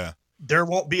 And there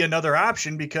won't be another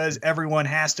option because everyone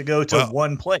has to go to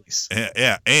one place.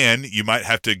 Yeah, and you might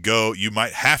have to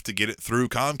get it through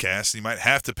Comcast. You might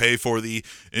have to pay for the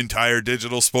entire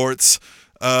digital sports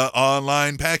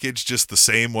online package just the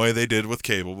same way they did with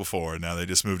cable before. Now they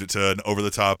just moved it to an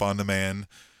over-the-top on-demand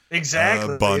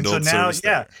bundled so now,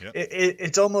 service.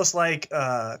 It's almost like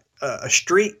a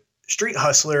street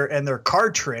hustler and their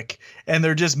card trick, and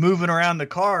they're just moving around the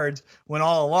cards when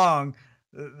all along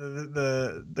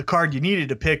the card you needed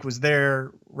to pick was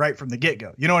there right from the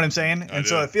get-go. You know what I'm saying? And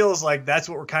so it feels like that's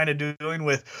what we're kind of doing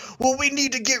with, we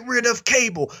need to get rid of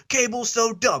cable. Cable's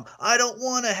so dumb. I don't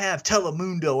want to have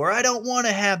Telemundo, or I don't want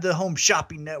to have the Home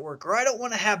Shopping Network, or I don't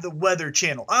want to have the Weather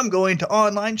Channel. I'm going to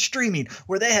online streaming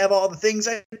where they have all the things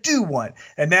I do want.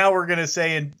 And now we're going to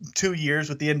say in 2 years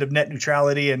with the end of net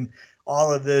neutrality and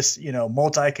all of this,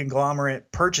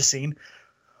 multi-conglomerate purchasing,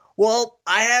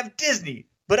 I have Disney,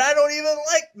 but I don't even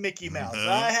like Mickey Mouse.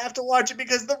 I have to watch it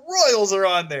because the Royals are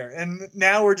on there. And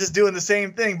now we're just doing the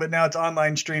same thing, but now it's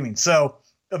online streaming. So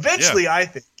eventually, I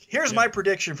think, here's my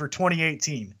prediction for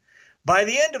 2018. By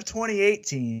the end of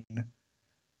 2018,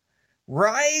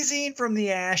 rising from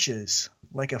the ashes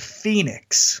like a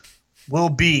phoenix will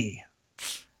be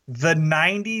the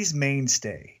 90s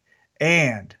mainstay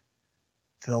and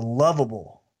the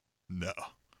lovable,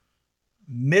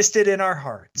 missed it in our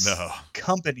hearts,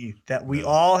 company that we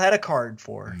all had a card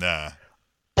for.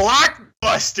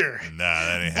 Blockbuster.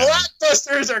 That ain't happening.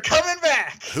 Blockbusters are coming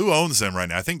back. Who owns them right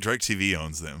now? I think DirecTV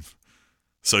owns them.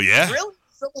 So yeah. Really?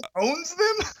 Someone owns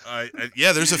them?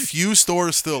 There's a few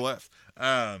stores still left.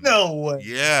 No way.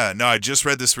 Yeah, no, I just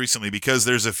read this recently because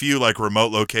there's a few like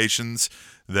remote locations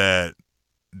that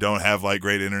don't have like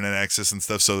great internet access and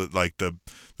stuff, so that like the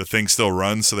thing still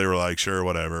runs. So they were like, sure,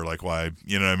 whatever. Like, why?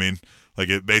 You know what I mean? Like,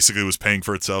 it basically was paying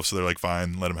for itself, so they're like,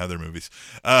 fine, let them have their movies.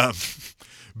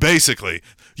 Basically,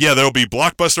 there'll be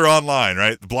Blockbuster Online,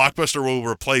 right? Blockbuster will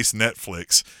replace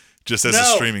Netflix just as a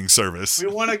streaming service. We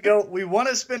want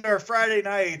to spend our Friday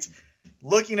nights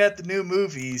looking at the new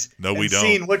movies. No, we don't.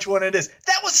 Seeing which one it is.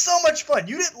 That was so much fun.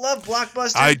 You didn't love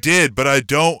Blockbuster? I did, but I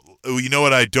don't. You know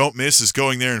what I don't miss is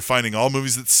going there and finding all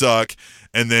movies that suck.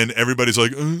 And then everybody's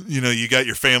like, you got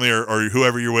your family or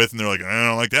whoever you're with, and they're like, I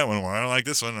don't like that one. Well, I don't like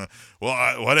this one.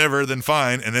 Whatever, then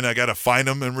fine. And then I got to find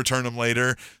them and return them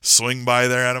later, swing by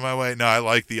there out of my way. No, I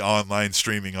like the online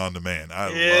streaming on demand. I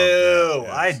love that. Yes.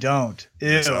 I don't.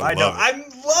 Yes, I don't. I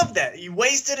love that. You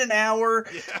wasted an hour.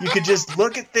 Yeah. You could just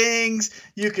look at things.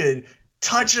 You could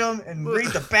touch them and read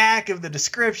the back of the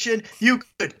description. You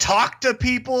could talk to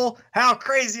people. How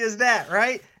crazy is that,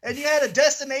 right? And you had a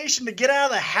destination to get out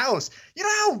of the house. You know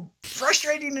how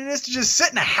frustrating it is to just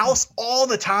sit in a house all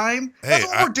the time? That's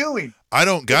what we're doing. I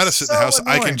don't got to sit in the house.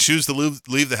 Annoying. I can choose to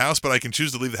leave the house, but I can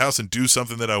choose to leave the house and do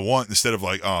something that I want instead of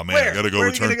like, oh man, I got to go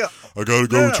return. I got to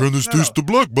go return this dish to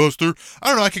Blockbuster. I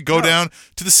don't know. I could go down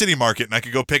to the city market and I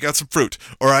could go pick out some fruit,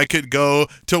 or I could go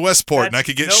to Westport and I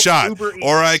could get shot,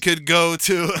 or I could go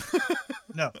to.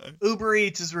 No, Uber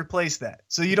Eats has replaced that.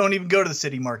 So you don't even go to the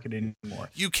city market anymore.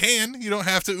 You can. You don't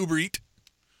have to Uber Eat.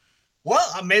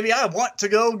 Well, maybe I want to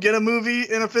go get a movie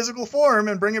in a physical form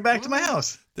and bring it back to my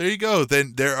house. There you go.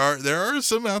 Then there are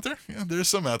some out there. Yeah, there's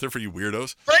some out there for you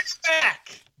weirdos. Bring them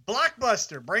back.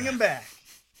 Blockbuster, bring them back.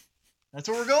 That's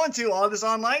what we're going to. All this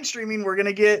online streaming, we're going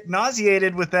to get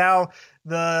nauseated with how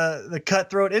the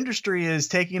cutthroat industry is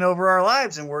taking over our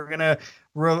lives, and we're going to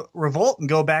revolt and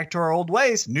go back to our old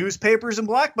ways. Newspapers and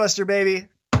Blockbuster, baby.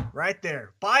 Right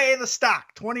there. Buy the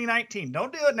stock. 2019.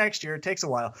 Don't do it next year. It takes a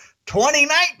while.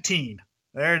 2019.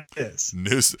 There it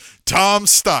is.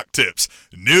 Tom's stock tips.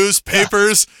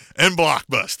 Newspapers and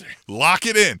Blockbuster. Lock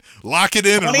it in. Lock it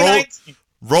in and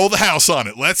roll the house on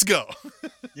it. Let's go.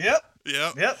 Yep.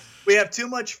 We have too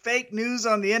much fake news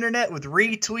on the internet with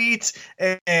retweets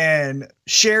and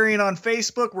sharing on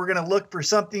Facebook. We're going to look for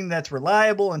something that's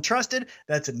reliable and trusted.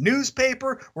 That's a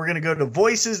newspaper. We're going to go to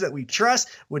voices that we trust,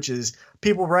 which is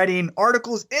people writing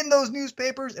articles in those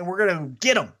newspapers, and we're going to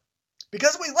get them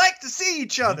because we like to see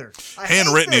each other.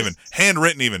 Handwritten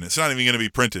even. It's not even going to be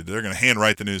printed. They're going to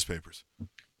handwrite the newspapers.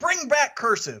 Bring back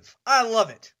cursive. I love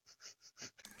it.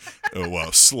 Oh,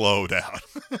 well, slow down.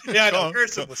 Yeah, I know.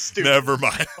 Cursive was stupid. Never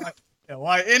mind.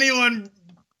 Why anyone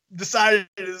decided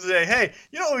to say, hey,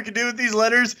 you know what we could do with these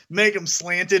letters? Make them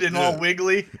slanted and all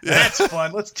wiggly. Yeah. That's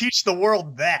fun. Let's teach the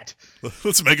world that.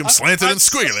 Let's make them slanted and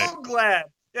squiggly.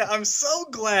 I'm so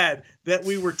glad that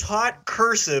we were taught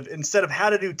cursive instead of how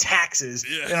to do taxes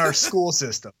in our school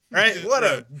system. Right? What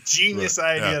a genius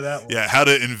idea that was. Yeah, how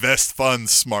to invest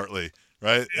funds smartly.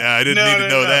 Right? Yeah, I didn't need to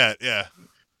know that. Yeah.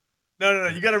 No.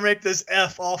 You got to make this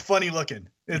F all funny looking.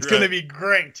 It's going to be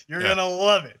great. You're going to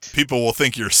love it. People will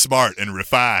think you're smart and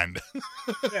refined.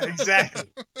 Yeah, exactly.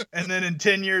 And then in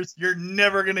 10 years, you're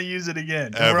never going to use it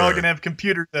again. And we're all going to have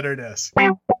computers at our desks.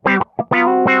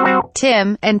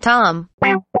 Tim and Tom.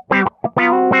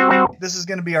 This is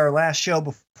going to be our last show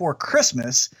before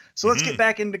Christmas. So let's get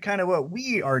back into kind of what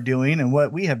we are doing and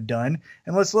what we have done.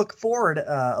 And let's look forward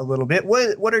a little bit.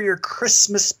 What are your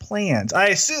Christmas plans? I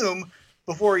assume,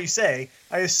 before you say,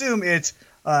 it's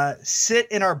sit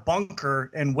in our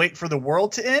bunker and wait for the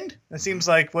world to end. That seems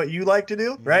like what you like to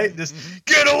do, right? Just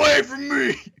get away from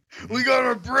me. We got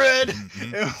our bread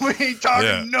and we ain't talking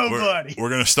to nobody. We're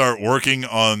going to start working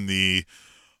on the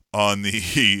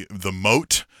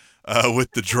moat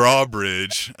with the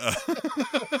drawbridge.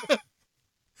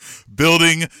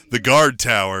 Building the guard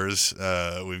towers.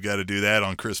 We've got to do that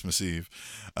on Christmas Eve.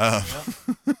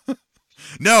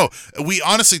 No, we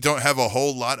honestly don't have a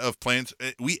whole lot of plans.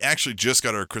 We actually just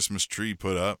got our Christmas tree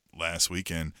put up last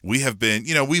weekend. We have been,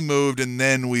 we moved and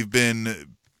then we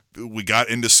got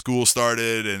into school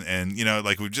started and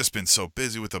we've just been so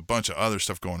busy with a bunch of other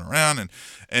stuff going around.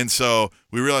 And so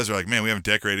we realized we're like, man, we haven't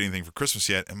decorated anything for Christmas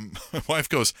yet. And my wife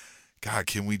goes, God,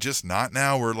 can we just not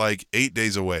now? We're like 8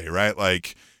 days away, right?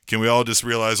 Like, can we all just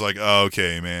realize like, oh,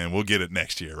 okay, man, we'll get it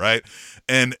next year, right?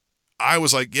 And I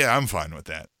was like, yeah, I'm fine with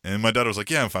that. And my daughter was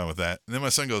like, yeah, I'm fine with that. And then my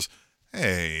son goes,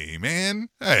 hey, man,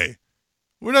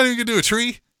 we're not even going to do a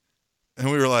tree.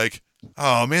 And we were like,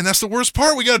 oh, man, that's the worst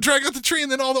part. We got to drag out the tree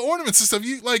and then all the ornaments and stuff.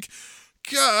 You like,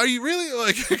 God, are you really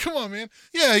like, come on, man.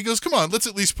 Yeah. He goes, come on, let's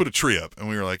at least put a tree up. And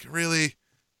we were like, really?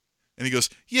 And he goes,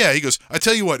 yeah. He goes, I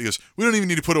tell you what. He goes, we don't even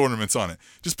need to put ornaments on it.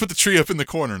 Just put the tree up in the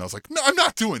corner. And I was like, no, I'm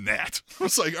not doing that. I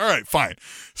was like, all right, fine.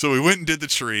 So we went and did the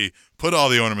tree, put all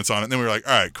the ornaments on it. And then we were like,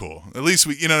 all right, cool. At least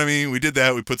we, you know what I mean? We did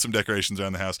that. We put some decorations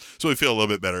around the house. So we feel a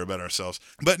little bit better about ourselves.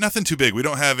 But nothing too big. We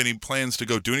don't have any plans to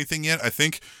go do anything yet. I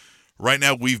think right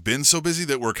now we've been so busy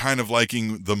that we're kind of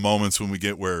liking the moments when we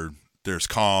get where there's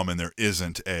calm and there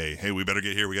isn't hey, we better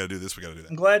get here. We got to do this. We got to do that.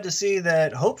 I'm glad to see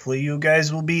that hopefully you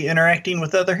guys will be interacting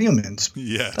with other humans.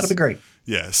 Yes. That'll be great.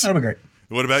 Yes. That'll be great.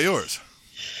 What about yours?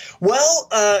 Well,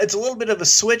 it's a little bit of a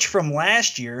switch from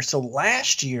last year. So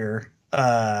last year,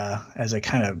 as I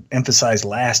kind of emphasized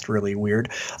last, really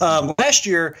weird. Last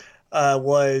year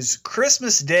was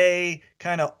Christmas Day,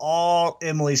 kind of all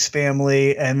Emily's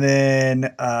family. And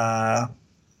then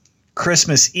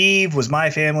Christmas Eve was my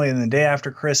family, and the day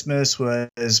after Christmas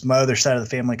was my other side of the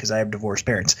family because I have divorced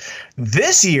parents.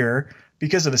 This year,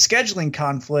 because of a scheduling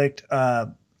conflict,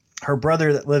 her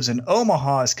brother that lives in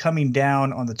Omaha is coming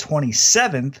down on the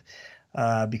 27th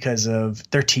because of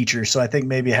their teacher. So I think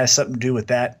maybe it has something to do with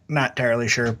that. Not entirely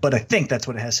sure, but I think that's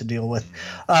what it has to deal with.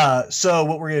 So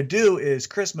what we're going to do is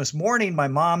Christmas morning, my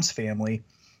mom's family,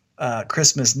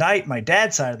 Christmas night, my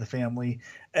dad's side of the family,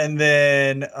 and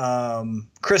then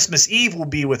Christmas Eve will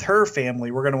be with her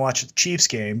family. We're going to watch the Chiefs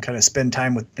game, kind of spend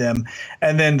time with them.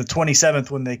 And then the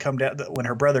 27th, when they come down, when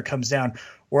her brother comes down,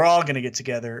 we're all going to get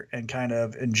together and kind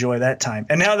of enjoy that time.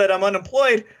 And now that I'm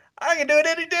unemployed, I can do it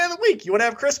any day of the week. You want to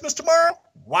have Christmas tomorrow?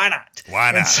 Why not?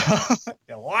 Why not? And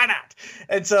so, why not?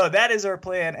 And so that is our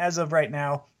plan as of right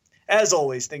now. As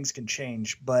always, things can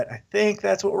change, but I think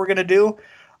that's what we're going to do.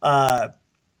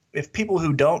 If people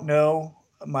who don't know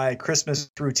my Christmas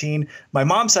routine, my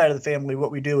mom's side of the family,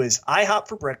 what we do is IHOP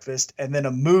for breakfast and then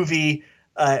a movie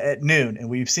at noon. And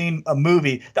we've seen a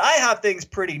movie. The IHOP thing's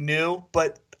pretty new,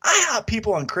 but IHOP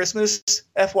people on Christmas,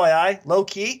 FYI, low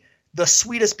key, the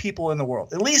sweetest people in the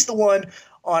world. At least the one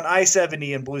on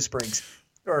I-70 in Blue Springs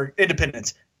or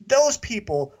Independence. Those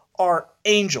people are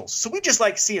angels. So we just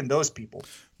like seeing those people.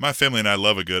 My family and I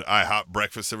love a good IHOP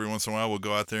breakfast every once in a while. We'll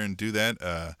go out there and do that.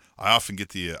 I often get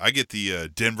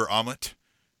the Denver omelet,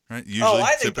 right? Usually,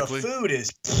 I think typically. the food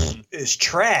is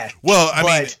trash. Well, I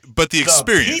mean, but the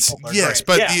experience, people are yes, great.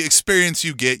 but Yeah. the experience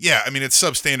you get, yeah, I mean, it's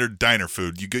substandard diner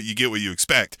food. You get what you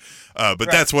expect, but Right.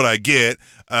 that's what I get,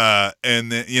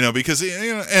 and then, because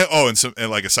and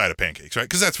like a side of pancakes, right?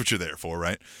 Because that's what you're there for,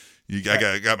 right?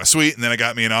 I got my sweet, and then I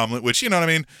got me an omelet, which you know what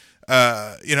I mean.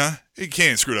 You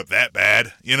can't screw it up that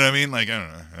bad. You know what I mean? Like, I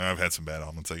don't know. I've had some bad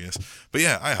omelets, I guess. But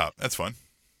yeah, IHOP. That's fun.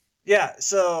 Yeah,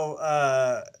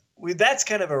 so that's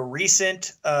kind of a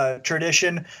recent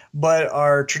tradition, but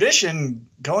our tradition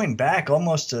going back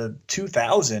almost to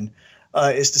 2000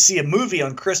 is to see a movie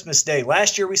on Christmas Day.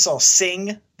 Last year we saw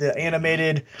Sing, the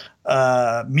animated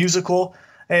musical,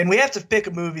 and we have to pick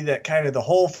a movie that kind of the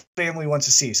whole family wants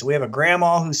to see. So we have a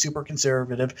grandma who's super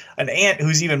conservative, an aunt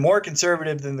who's even more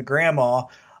conservative than the grandma,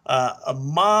 a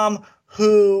mom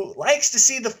who likes to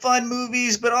see the fun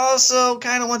movies, but also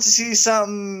kind of wants to see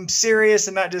something serious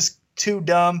and not just too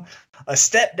dumb. A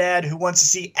stepdad who wants to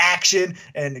see action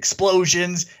and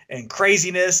explosions and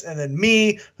craziness. And then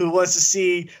me who wants to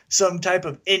see some type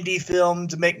of indie film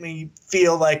to make me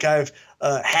feel like I've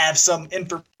have some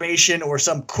information or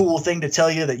some cool thing to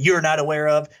tell you that you're not aware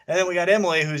of. And then we got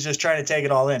Emily who's just trying to take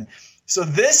it all in. So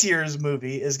this year's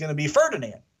movie is going to be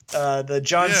Ferdinand. The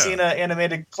John Cena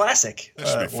animated classic.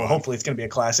 Well, hopefully it's going to be a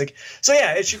classic. So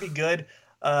yeah, it should be good.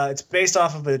 It's based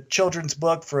off of a children's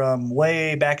book from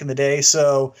way back in the day.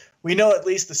 So we know at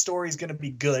least the story is going to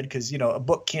be good because, a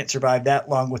book can't survive that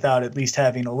long without at least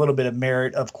having a little bit of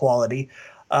merit of quality.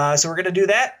 So we're going to do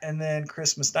that. And then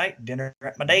Christmas night, dinner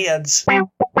at my dad's.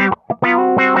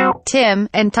 Tim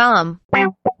and Tom.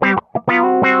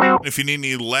 If you need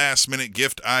any last-minute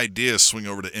gift ideas, swing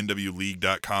over to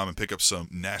nwleague.com and pick up some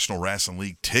National Wrestling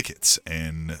League tickets.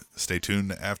 And stay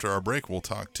tuned after our break. We'll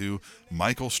talk to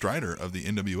Michael Strider of the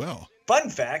NWL. Fun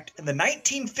fact, in the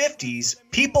 1950s,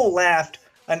 people laughed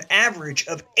an average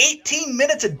of 18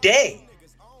 minutes a day.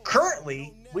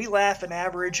 Currently, we laugh an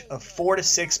average of 4 to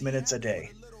 6 minutes a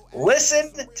day.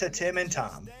 Listen to Tim and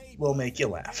Tom. We'll make you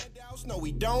laugh. No,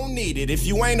 we don't need it. If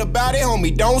you ain't about it,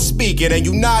 homie, don't speak it. And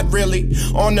you not really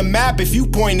on the map if you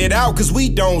point it out, cause we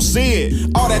don't see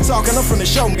it. All that talking up from the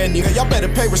show, nigga. Y'all better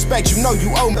pay respect, you know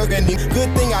you owe me.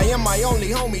 Good thing I am my only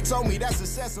homie. Told me that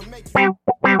success will make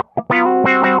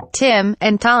Tim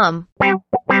and Tom.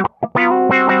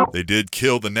 They did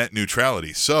kill the net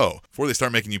neutrality. So before they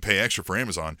start making you pay extra for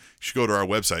Amazon, you should go to our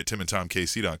website,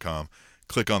 timandtomkc.com,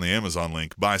 click on the Amazon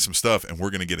link, buy some stuff, and we're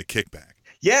going to get a kickback.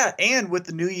 Yeah, and with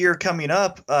the new year coming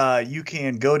up, you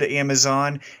can go to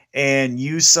Amazon and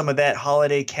use some of that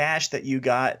holiday cash that you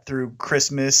got through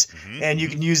Christmas, and you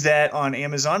can use that on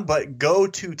Amazon. But go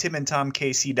to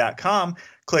timandtomkc.com,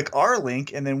 click our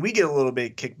link, and then we get a little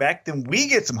bit kickback. Then we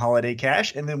get some holiday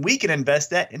cash, and then we can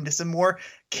invest that into some more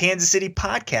Kansas City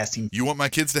podcasting. You want my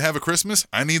kids to have a Christmas?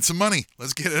 I need some money.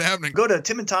 Let's get it happening. Go to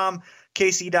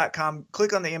timandtomkc.com,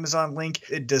 click on the Amazon link.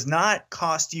 It does not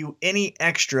cost you any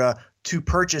extra to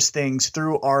purchase things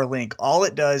through our link. All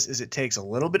it does is it takes a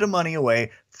little bit of money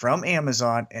away from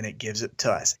Amazon and it gives it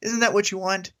to us. Isn't that what you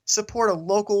want? Support a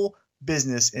local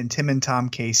business in Tim and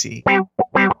Tom KC.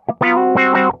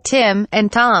 Tim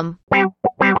and Tom.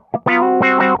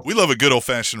 We love a good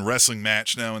old-fashioned wrestling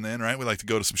match now and then, right? We like to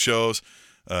go to some shows,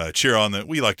 we like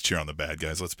to cheer on the bad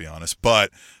guys, let's be honest.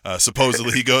 But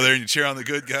supposedly you go there and you cheer on the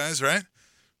good guys, right?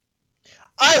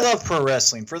 I love pro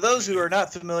wrestling. For those who are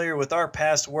not familiar with our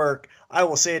past work, I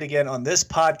will say it again on this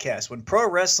podcast. When pro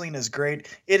wrestling is great,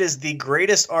 it is the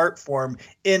greatest art form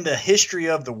in the history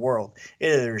of the world.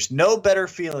 There's no better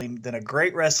feeling than a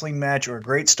great wrestling match or a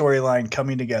great storyline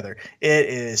coming together. It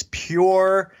is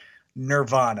pure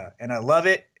nirvana, and I love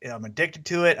it. I'm addicted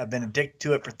to it. I've been addicted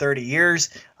to it for 30 years.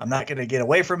 I'm not going to get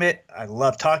away from it. I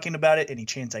love talking about it any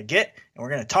chance I get. And we're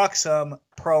going to talk some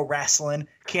pro wrestling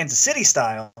Kansas City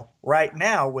style right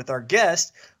now with our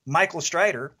guest, Michael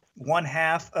Strider, one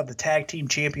half of the tag team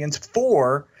champions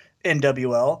for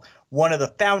NWL, one of the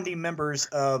founding members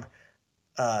of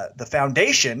the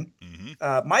foundation.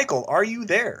 Michael, are you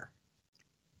there?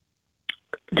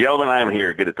 Gentlemen, I am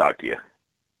here. Good to talk to you.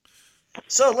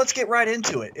 So let's get right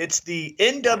into it. It's the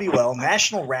NWL,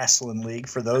 National Wrestling League,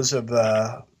 for those of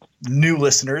new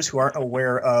listeners who aren't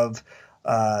aware of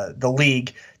the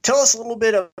league. Tell us a little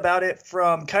bit about it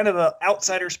from kind of an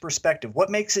outsider's perspective. What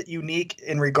makes it unique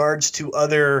in regards to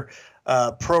other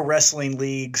pro wrestling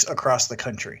leagues across the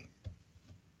country?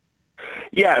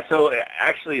 Yeah, so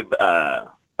actually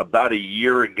about a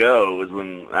year ago was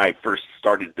when I first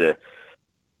started to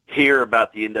hear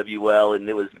about the NWL, and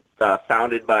it was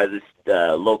founded by this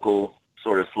local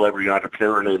sort of celebrity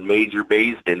entrepreneur named Major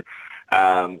Baisden,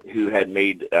 who had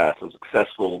made some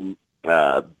successful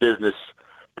business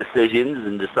decisions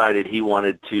and decided he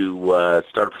wanted to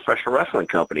start a professional wrestling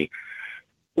company.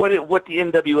 What the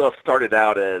NWL started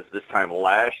out as this time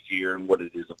last year and what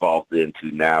it has evolved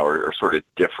into now are sort of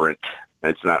different.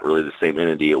 It's not really the same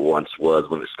entity it once was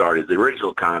when it started. The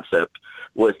original concept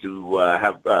was to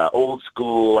have old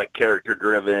school, like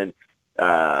character-driven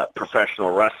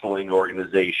professional wrestling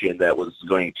organization that was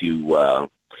going to,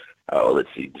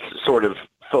 sort of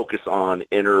focus on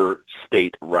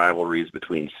interstate rivalries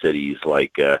between cities.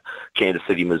 Like Kansas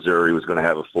City, Missouri was going to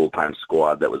have a full-time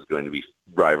squad that was going to be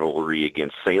rivalry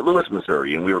against St. Louis,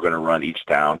 Missouri, and we were going to run each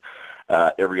town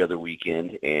every other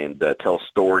weekend and tell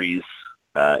stories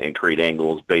and create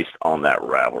angles based on that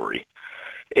rivalry.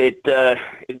 It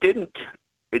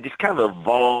just kind of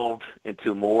evolved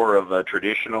into more of a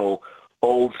traditional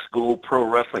old school pro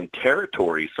wrestling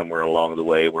territory somewhere along the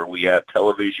way, where we have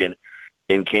television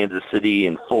in Kansas City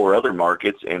and 4 other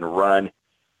markets and run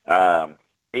 8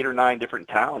 or 9 different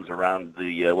towns around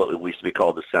the what used to be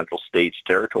called the Central Stage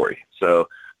territory. So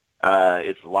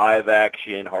it's live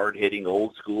action, hard hitting,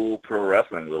 old school pro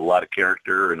wrestling with a lot of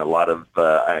character and a lot of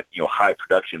high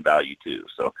production value too.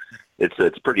 So it's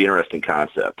a pretty interesting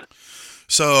concept.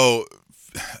 So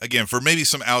again, for maybe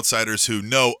some outsiders who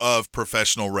know of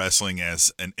professional wrestling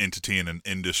as an entity in an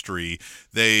industry,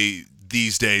 they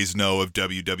these days know of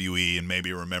WWE and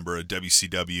maybe remember a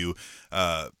WCW.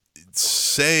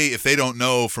 Say if they don't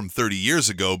know from 30 years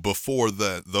ago, before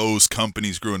those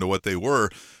companies grew into what they were,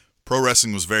 pro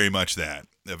wrestling was very much that,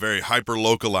 a very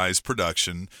hyper-localized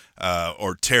production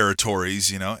or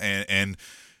territories, and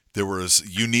there was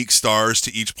unique stars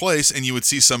to each place, and you would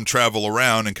see some travel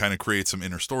around and kind of create some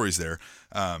inner stories there.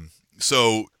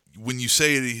 So when you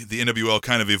say the NWL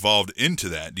kind of evolved into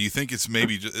that, do you think it's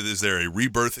maybe, is there a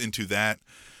rebirth into that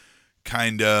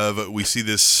kind of, we see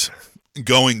this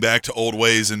going back to old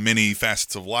ways in many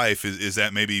facets of life? Is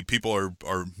that maybe people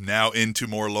are now into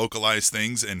more localized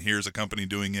things, and here's a company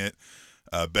doing it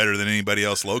better than anybody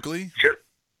else locally? Sure.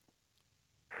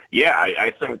 Yeah,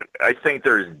 I think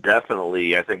there's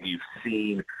definitely, I think you've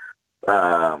seen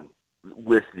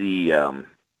with the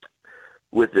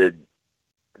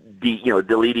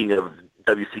deleting of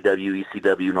WCW,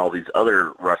 ECW, and all these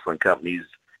other wrestling companies,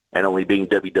 and only being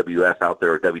WWF out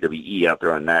there or WWE out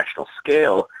there on a national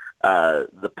scale,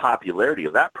 the popularity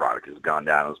of that product has gone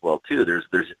down as well too.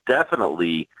 There's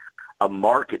definitely a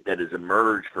market that has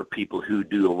emerged for people who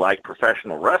do like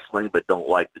professional wrestling but don't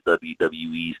like the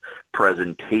WWE's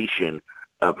presentation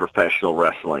of professional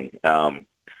wrestling. And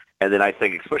then I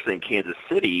think, especially in Kansas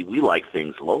City, we like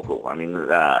things local. I mean,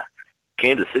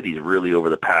 Kansas City's really over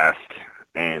the past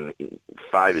 5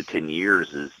 to 10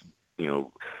 years has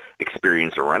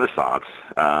experienced a renaissance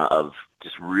of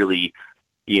just really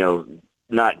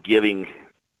not giving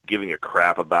a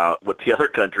crap about what the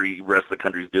rest of the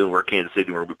country's doing. We're Kansas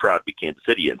City, we're proud to be Kansas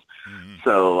Cityans. Mm-hmm.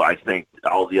 So I think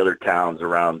all the other towns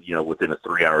around, within a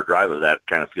 3-hour drive of that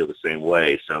kind of feel the same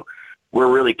way. So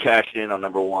we're really cashing in on,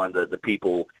 number one, the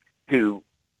people who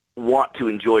want to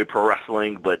enjoy pro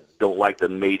wrestling but don't like the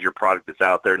major product that's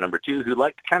out there. Number two, who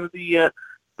like kind of the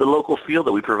local feel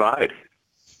that we provide.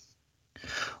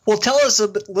 Well, tell us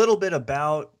a little bit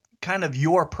about kind of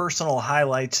your personal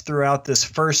highlights throughout this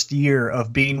first year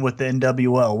of being with the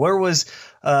NWL. Where was,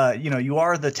 you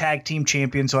are the tag team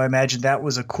champion, so I imagine that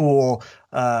was a cool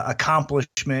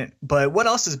accomplishment. But what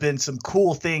else has been some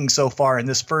cool things so far in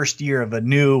this first year of a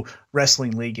new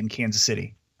wrestling league in Kansas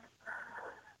City?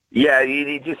 Yeah,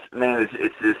 it's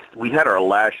just, we had our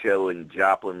last show in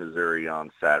Joplin, Missouri on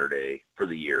Saturday for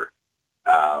the year.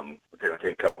 We're going to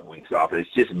take a couple of weeks off. It's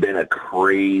just been a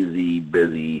crazy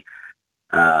busy,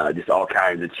 just all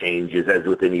kinds of changes, as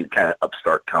with any kind of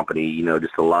upstart company,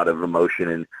 just a lot of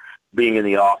emotion and being in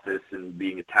the office and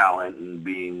being a talent and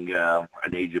being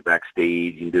an agent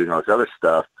backstage and doing all this other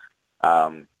stuff.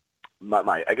 I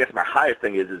guess my highest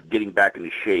thing is getting back into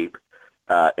shape.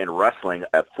 in wrestling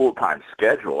a full-time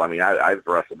schedule. I mean, I've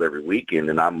wrestled every weekend,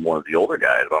 and I'm one of the older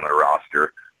guys on the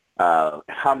roster.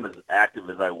 I'm as active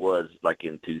as I was like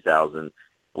in 2000.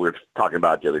 We were talking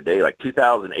about it the other day, like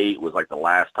 2008 was like the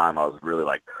last time I was really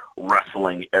like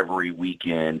wrestling every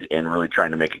weekend and really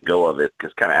trying to make a go of it,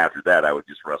 because kind of after that I would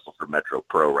just wrestle for Metro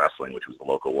Pro Wrestling, which was the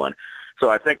local one. So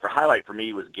I think the highlight for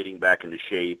me was getting back into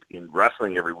shape in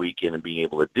wrestling every weekend and being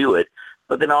able to do it,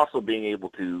 but then also being able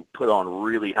to put on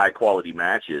really high quality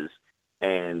matches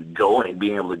and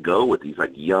being able to go with these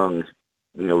like young,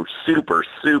 super,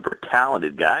 super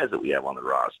talented guys that we have on the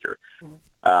roster.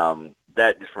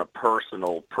 That just from a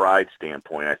personal pride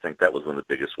standpoint, I think that was one of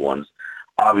the biggest ones.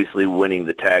 Obviously, winning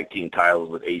the tag team titles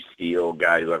with Ace Steel,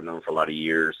 guy who I've known for a lot of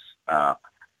years,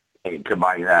 and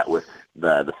combining that with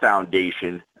the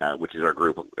Foundation, which is our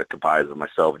group that comprises of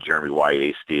myself, Jeremy White,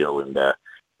 Ace Steel, and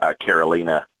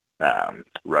Carolina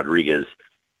Rodriguez.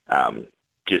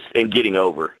 And getting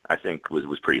over, I think,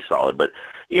 was pretty solid. But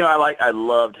I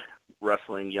loved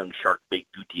wrestling young Sharkbait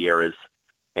Gutierrez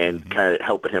and kind of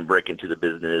helping him break into the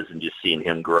business and just seeing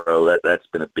him grow. That's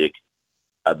been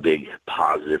a big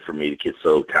positive for me. The kid's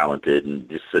so talented and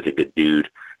just such a good dude.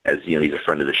 As he's a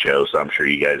friend of the show, so I'm sure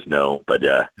you guys know. But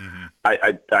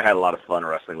I had a lot of fun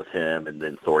wrestling with him, and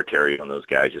then Thor Terry and those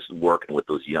guys, just working with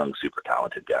those young, super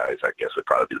talented guys, I guess would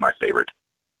probably be my favorite.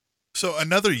 So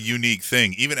another unique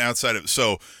thing, even outside of,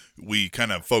 so we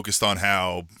kind of focused on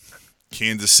how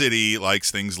Kansas City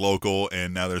likes things local,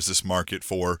 and now there's this market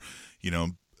for,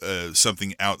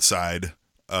 something outside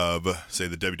of, say,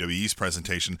 the WWE's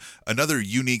presentation. Another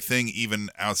unique thing, even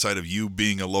outside of you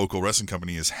being a local wrestling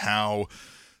company, is how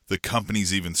the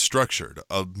company's even structured.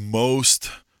 Most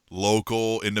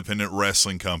local independent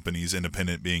wrestling companies,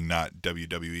 independent being not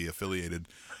WWE affiliated,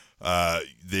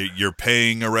 you're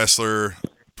paying a wrestler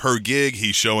per gig,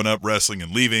 he's showing up, wrestling,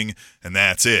 and leaving, and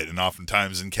that's it, and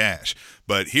oftentimes in cash.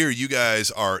 But here you guys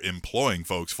are employing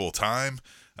folks full time.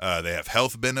 They have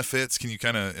health benefits. Can you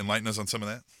kind of enlighten us on some of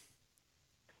that?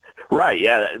 Right,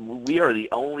 yeah. We are the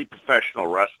only professional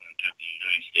wrestling company in the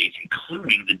United States,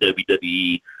 including the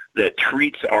WWE, that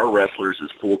treats our wrestlers as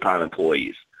full-time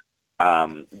employees.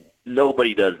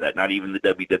 Nobody does that, not even the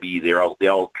WWE. They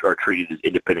all are treated as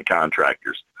independent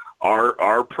contractors.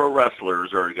 Our pro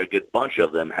wrestlers, or a good bunch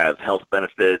of them, have health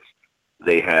benefits.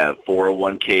 They have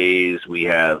 401ks. We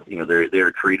have,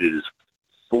 they're treated as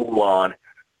full-on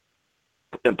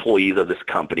employees of this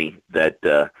company that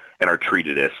and are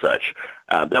treated as such.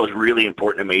 That was really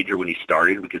important to Major when he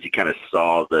started, because he kind of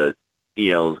saw the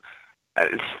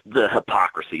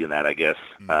hypocrisy in that, I guess,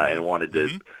 and wanted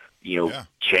to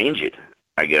change it,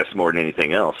 I guess, more than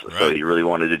anything else. Right. So he really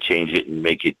wanted to change it and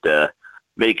make it a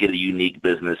unique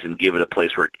business and give it a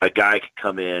place where a guy could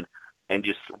come in and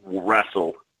just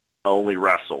only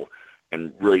wrestle,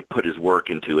 and really put his work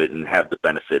into it and have the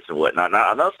benefits and whatnot.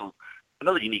 Now,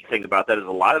 another unique thing about that is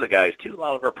a lot of the guys, too, a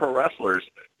lot of our pro wrestlers,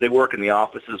 they work in the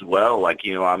office as well. Like,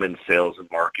 I'm in sales and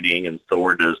marketing, and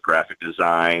Thor does graphic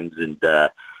designs, and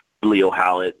Leo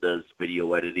Hallett does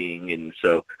video editing. And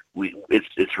so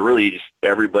it's really just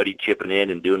everybody chipping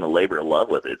in and doing the labor of love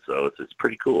with it. So it's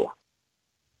pretty cool.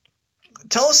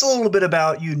 Tell us a little bit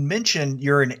about, you mentioned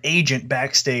you're an agent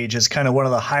backstage as kind of one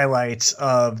of the highlights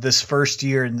of this first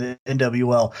year in the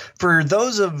NWL. For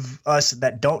those of us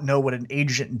that don't know what an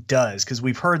agent does, because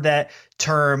we've heard that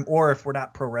term, or if we're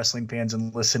not pro wrestling fans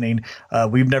and listening,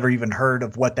 we've never even heard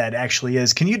of what that actually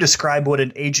is. Can you describe what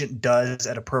an agent does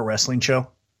at a pro wrestling show?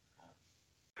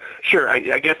 Sure. I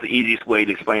guess the easiest way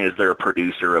to explain it is they're a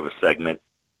producer of a segment.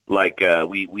 Like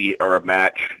we are a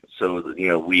match, so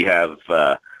we have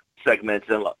segments,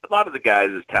 and a lot of the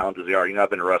guys, as talented as they are, I've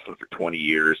been wrestling for 20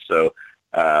 years, so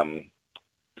you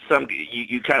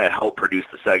kind of help produce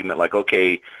the segment. Like,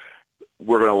 okay,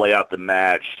 we're going to lay out the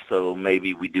match, so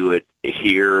maybe we do it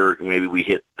here, maybe we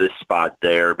hit this spot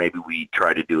there, maybe we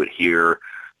try to do it here.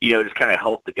 Just kind of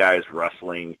help the guys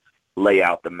wrestling lay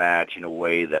out the match in a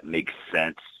way that makes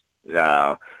sense.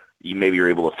 Maybe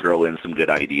you're able to throw in some good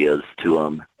ideas to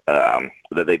them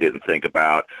that they didn't think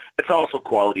about. It's also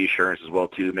quality assurance as well,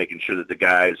 too, making sure that the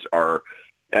guys are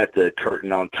at the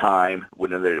curtain on time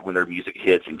when their music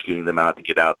hits, and cueing them out to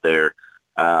get out there.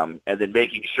 And then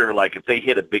making sure, like, if they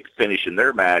hit a big finish in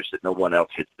their match, that no one else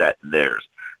hits that in theirs.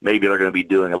 Maybe they're going to be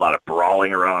doing a lot of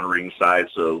brawling around ringside,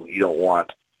 so you don't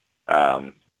want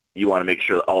you want to make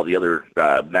sure that all the other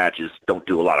matches don't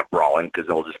do a lot of brawling, because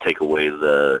they'll just take away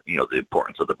the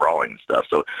importance of the brawling and stuff.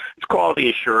 So it's quality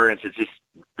assurance. It's just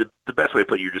the best way to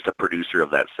put it, you're just a producer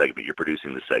of that segment. You're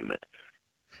producing the segment.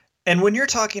 And when you're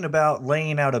talking about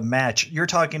laying out a match, you're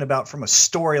talking about from a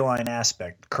storyline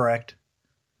aspect, correct?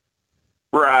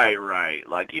 Right.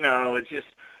 Like, it's just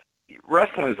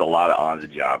wrestling is a lot of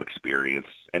on-the-job experience,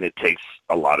 and it takes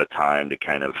a lot of time to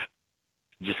kind of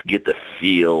just get the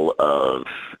feel of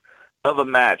a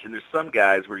match. And there's some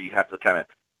guys where you have to kind of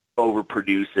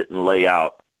overproduce it and lay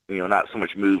out, not so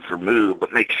much move for move,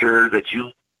 but make sure that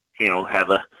you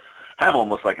have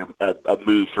almost like a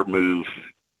move for move,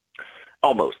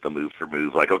 almost a move for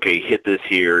move. Like, okay, hit this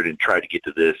here and then try to get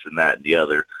to this and that and the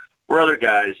other. Where other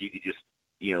guys, you could just,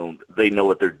 they know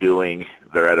what they're doing.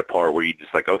 They're at a part where you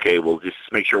just like, okay, well, just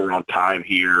make sure we're on time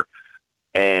here.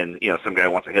 And, some guy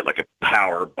wants to hit like a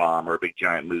power bomb or a big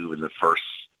giant move in the first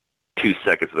 2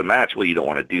 seconds of the match. Well, you don't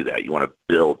want to do that. You want to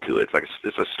build to it.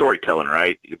 It's a storytelling,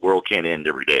 right? The world can't end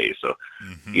every day. So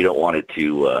you don't want it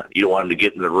to, you don't want him to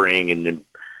get in the ring and then,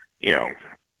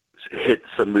 hit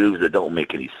some moves that don't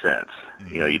make any sense.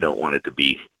 You don't want it to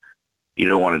be,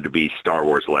 Star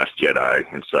Wars: The Last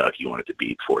Jedi and suck. You want it to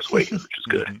be Force Awakens, which is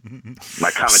good.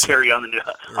 My commentary on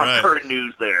current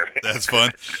news there. That's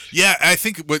fun. Yeah, I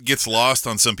think what gets lost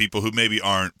on some people who maybe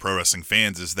aren't pro wrestling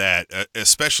fans is that,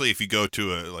 especially if you go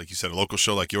to like you said, a local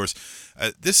show like yours,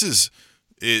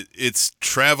 it's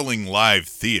traveling live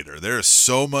theater. There is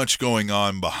so much going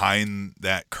on behind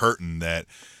that curtain that,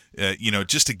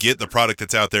 just to get the product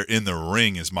that's out there in the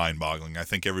ring is mind-boggling. I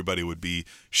think everybody would be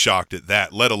shocked at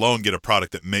that, let alone get a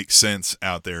product that makes sense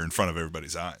out there in front of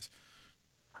everybody's eyes.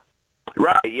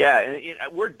 Right, yeah. And,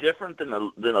 we're different than a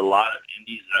lot of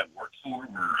indies that I've worked for.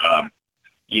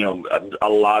 Where, a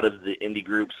lot of the indie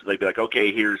groups, they'd be like,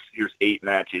 okay, here's 8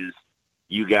 matches.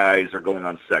 You guys are going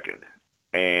on second.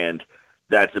 And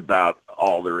that's about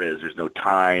all there is. There's no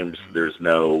times. There's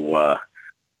no...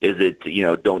 is it,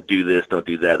 don't do this, don't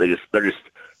do that.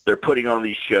 They're putting on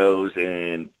these shows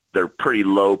and they're pretty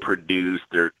low produced.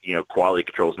 Their, quality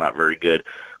control is not very good.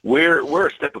 We're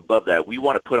a step above that. We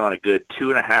want to put on a good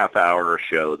 2.5 hour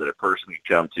show that a person can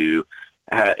come to.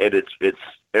 And it's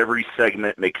every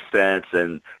segment makes sense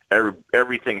and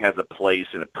everything has a place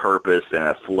and a purpose and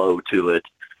a flow to it.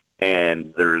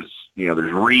 And there's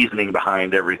reasoning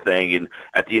behind everything. And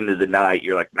at the end of the night,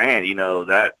 you're like, man,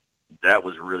 that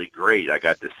was really great. I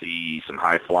got to see some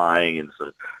high flying and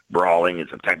some brawling and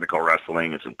some technical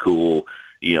wrestling and some cool,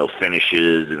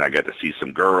 finishes. And I got to see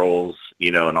some girls,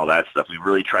 and all that stuff. We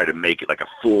really try to make it like a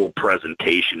full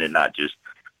presentation and not just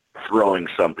throwing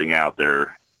something out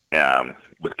there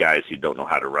with guys who don't know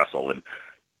how to wrestle and,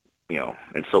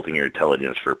 insulting your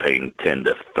intelligence for paying $10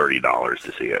 to $30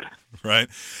 to see it. Right.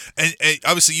 And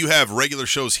obviously you have regular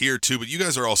shows here too, but you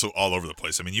guys are also all over the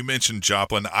place. I mean, you mentioned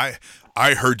Joplin. I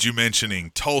heard you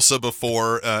mentioning Tulsa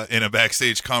before in a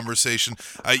backstage conversation.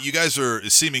 You guys are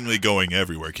seemingly going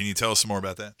everywhere. Can you tell us some more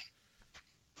about that?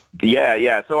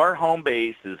 Yeah. So our home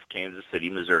base is Kansas City,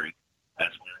 Missouri.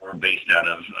 That's where we're based out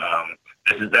of.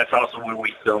 That's also where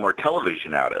we film our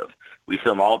television out of. We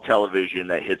film all television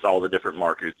that hits all the different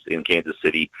markets in Kansas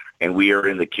City, and we are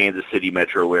in the Kansas City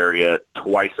metro area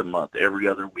twice a month, every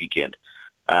other weekend.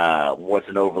 Once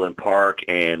in Overland Park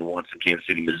and once in Kansas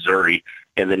City, Missouri.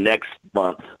 And the next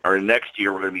month, or next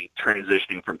year, we're going to be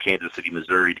transitioning from Kansas City,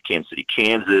 Missouri to Kansas City,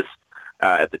 Kansas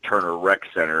at the Turner Rec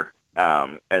Center.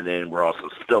 And then we're also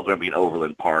still going to be in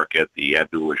Overland Park at the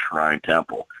Abdullah Shrine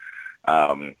Temple.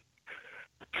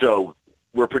 So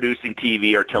we're producing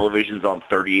TV. Our television's on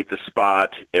 38th The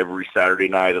Spot every Saturday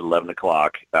night at 11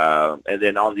 o'clock. And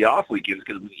then on the off weekends,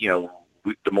 because,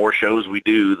 the more shows we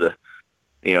do,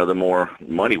 the more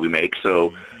money we make.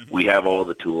 So we have all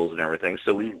the tools and everything.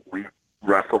 So we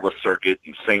wrestle the circuit.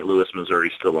 St. Louis, Missouri,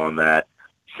 still on that.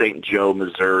 St. Joe,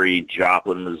 Missouri,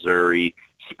 Joplin, Missouri,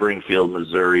 Springfield,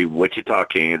 Missouri, Wichita,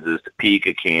 Kansas,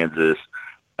 Topeka, Kansas.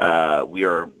 We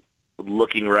are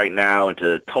looking right now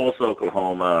into Tulsa,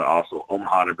 Oklahoma, also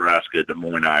Omaha, Nebraska, Des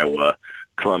Moines, Iowa,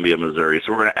 Columbia, Missouri.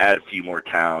 So we're going to add a few more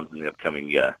towns in the upcoming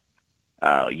year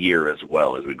as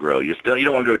well as we grow. You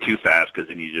don't want to go too fast because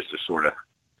then you just sort of,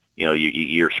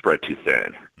 you're spread too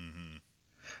thin. Mm-hmm.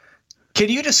 Can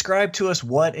you describe to us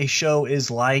what a show is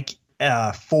like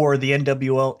for the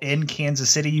NWL in Kansas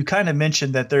City? You kind of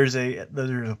mentioned that there's a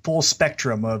full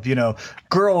spectrum of,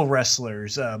 girl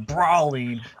wrestlers,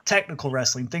 brawling, technical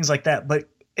wrestling, things like that. But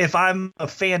if I'm a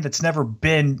fan that's never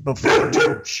been before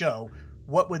to a show,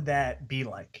 what would that be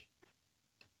like?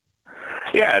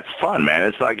 Yeah, it's fun, man.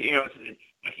 It's like, like you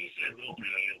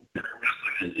said,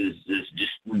 wrestling is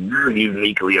just really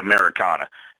uniquely Americana.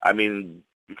 I mean,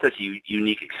 it's such a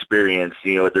unique experience.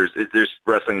 There's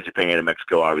wrestling in Japan and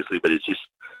Mexico, obviously, but it's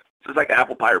like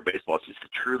apple pie or baseball. It's just a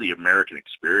truly American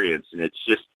experience, and it's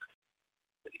just,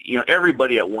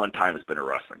 everybody at one time has been a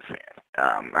wrestling fan.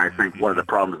 I think one of the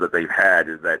problems that they've had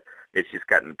is that it's just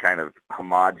gotten kind of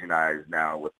homogenized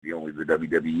now with the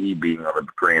WWE being on a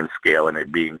grand scale and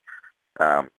it being,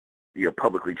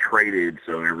 publicly traded.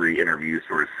 So every interview is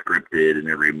sort of scripted and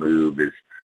every move is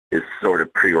sort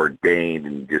of preordained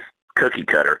and just cookie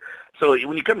cutter. So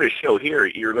when you come to a show here,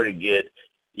 you're going to get,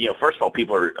 first of all,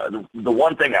 people are, the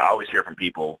one thing I always hear from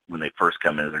people when they first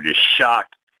come in is they're just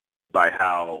shocked by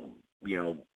how,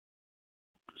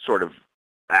 sort of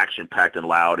action-packed and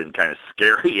loud and kind of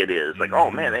scary it is. Like, oh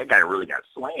man, that guy really got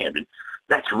slammed. And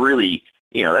that's really,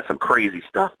 that's some crazy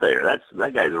stuff there.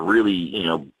 That guy's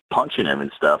really, punching him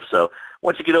and stuff. So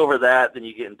once you get over that, then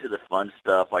you get into the fun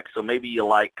stuff. Like, so maybe you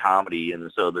like comedy,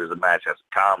 and so there's a match that's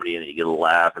comedy, and you get a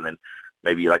laugh, and then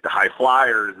maybe you like the high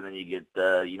flyers, and then you get,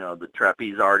 the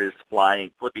trapeze artists,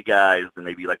 flying flippy guys, and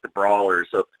maybe you like the brawlers.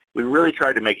 So we really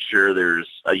try to make sure there's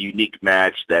a unique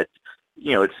match that,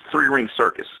 it's three-ring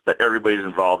circus that everybody's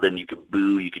involved in. You can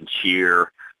boo, you can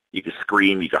cheer, you can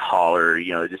scream, you can holler.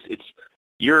 It's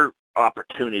your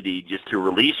opportunity just to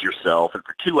release yourself. And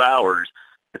for 2 hours,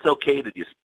 it's okay to just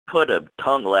put a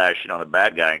tongue lashing on a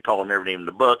bad guy and call him every name in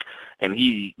the book. And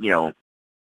he,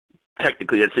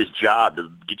 technically that's his job to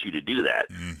get you to do that.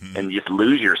 And just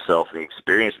lose yourself in the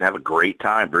experience and have a great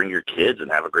time. Bring your kids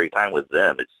and have a great time with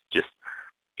them. It's just,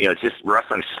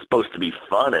 wrestling's supposed to be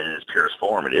fun in its purest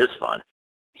form. It is fun.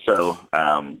 So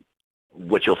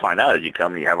what you'll find out is you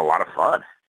come and you have a lot of fun.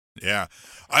 Yeah.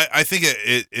 I think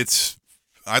it's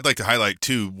I'd like to highlight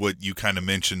too what you kind of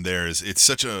mentioned there is it's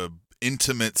such a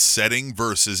intimate setting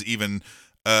versus even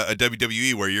a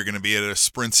WWE where you're going to be at a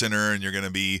sprint center and you're going to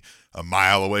be a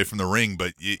mile away from the ring.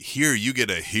 But here you get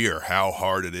to hear how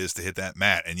hard it is to hit that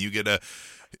mat, and you get to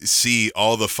see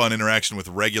all the fun interaction with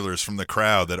regulars from the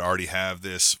crowd that already have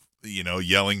this,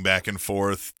 yelling back and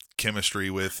forth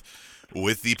chemistry with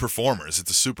the performers.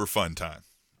 It's a super fun time.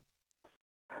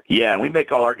 Yeah, and we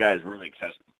make all our guys really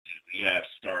accessible. We have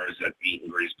stars at meet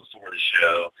and greets before the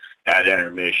show, at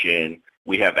intermission.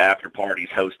 We have after parties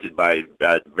hosted by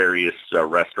various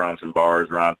restaurants and bars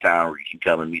around town where you can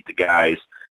come and meet the guys.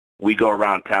 We go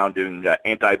around town doing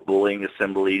anti-bullying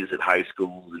assemblies at high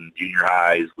schools and junior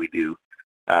highs. We do,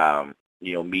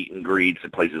 meet and greets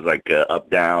at places like Up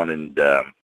Down and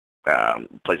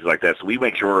places like that. So we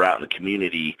make sure we're out in the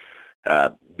community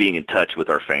being in touch with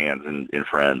our fans and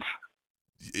friends.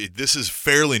 This is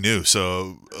fairly new,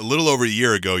 so a little over a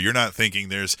year ago, you're not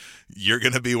thinking you're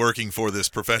going to be working for this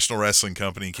professional wrestling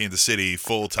company in Kansas City,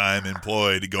 full-time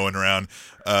employed, going around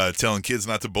telling kids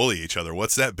not to bully each other.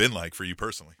 What's that been like for you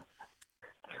personally?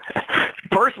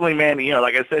 Personally, man,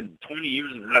 like I said, 20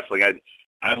 years in wrestling,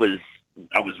 I was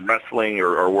wrestling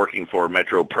or working for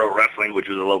Metro Pro Wrestling, which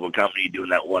was a local company, doing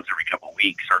that once every couple of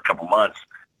weeks or a couple months,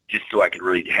 just so I could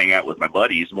really hang out with my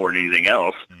buddies more than anything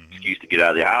else. Excuse to get out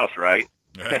of the house, right?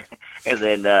 Right. And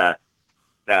then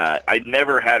I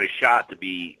never had a shot to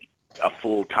be a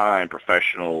full-time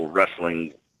professional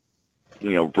wrestling,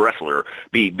 wrestler,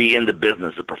 be in the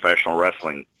business of professional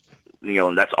wrestling,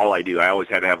 and that's all I do. I always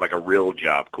had to have like a real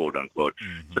job, quote unquote.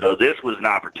 So this was an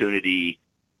opportunity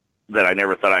that I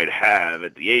never thought I'd have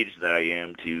at the age that I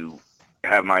am to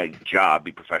have my job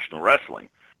be professional wrestling.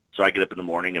 So I get up in the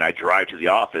morning and I drive to the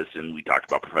office and we talk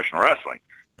about professional wrestling.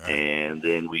 And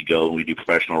then we go and we do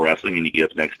professional wrestling, and you get up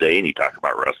the next day and you talk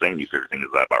about wrestling, and you figure things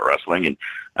out about wrestling,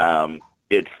 and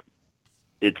it's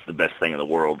the best thing in the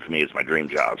world for me. It's my dream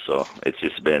job. So it's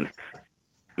just been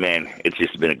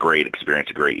a great experience,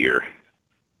 a great year.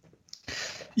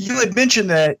 You had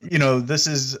mentioned that, this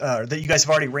is that you guys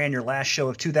have already ran your last show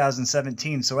of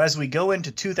 2017. So as we go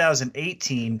into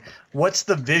 2018, what's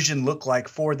the vision look like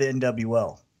for the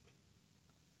NWL?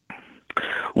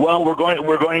 Well, we're going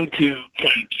to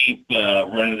kind of keep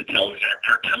running the television.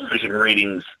 Our television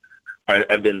ratings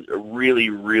have been really,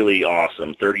 really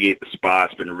awesome. 38 the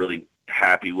spot's been really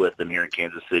happy with them here in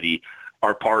Kansas City.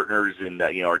 Our partners and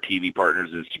our TV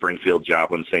partners in Springfield,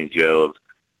 Joplin, St. Joe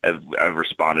have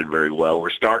responded very well. We're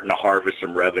starting to harvest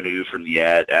some revenue from the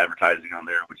advertising on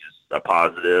there, which is a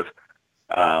positive.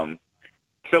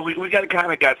 So we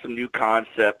got some new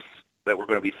concepts that we're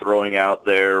going to be throwing out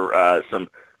there.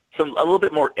 A little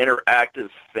bit more interactive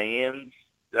fan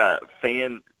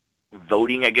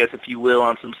voting, I guess, if you will,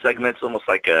 on some segments, almost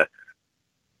like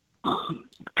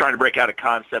trying to break out a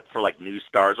concept for like new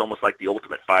stars, almost like the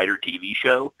Ultimate Fighter TV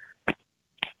show,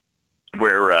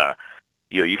 where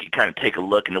you can kind of take a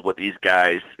look into what these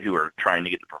guys who are trying to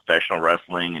get to professional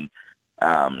wrestling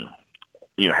and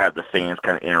have the fans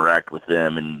kind of interact with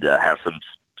them and have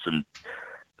some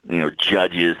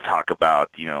judges talk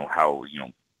about how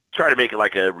try to make it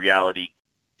like a reality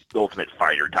Ultimate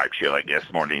Fighter type show, I guess,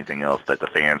 more than anything else that the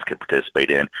fans could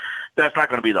participate in. That's not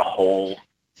going to be the whole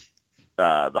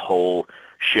the whole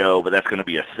show, but that's going to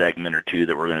be a segment or two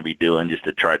that we're going to be doing just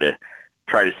to try to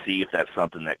see if that's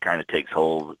something that kind of takes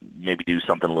hold, maybe do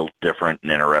something a little different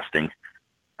and interesting.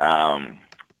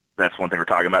 That's one thing we're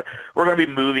talking about. We're going to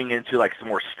be moving into like some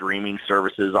more streaming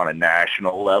services on a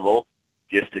national level,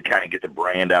 just to kind of get the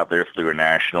brand out there through a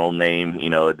national name. You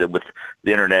know, with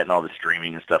the internet and all the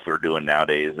streaming and stuff we're doing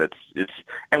nowadays,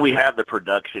 and we have the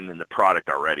production and the product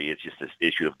already. It's just this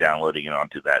issue of downloading it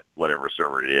onto that whatever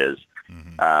server it is.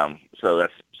 Mm-hmm. So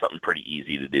that's something pretty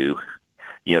easy to do.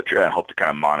 You know, I hope to kind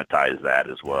of monetize that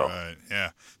as well. Right, yeah.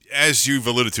 As you've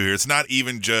alluded to here, it's not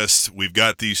even just we've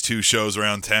got these 2 shows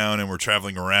around town and we're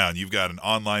traveling around. You've got an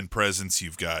online presence.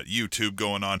 You've got YouTube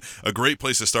going on. A great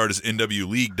place to start is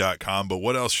nwleague.com, but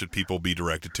what else should people be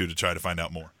directed to try to find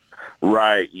out more?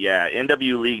 Right, yeah.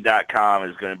 nwleague.com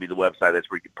is going to be the website. That's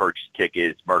where you can purchase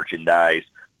tickets, merchandise,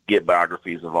 get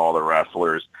biographies of all the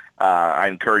wrestlers. I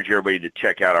encourage everybody to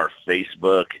check out our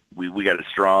Facebook. We got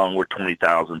we're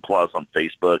 20,000 plus on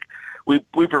Facebook.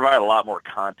 We provide a lot more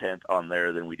content on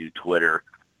there than we do Twitter,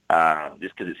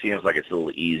 just because it seems like it's a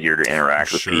little easier to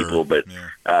interact with people. But,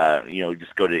 you know,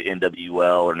 just go to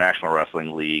NWL or National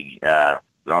Wrestling League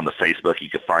on the Facebook. You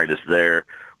can find us there.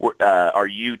 Our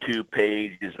YouTube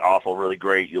page is also really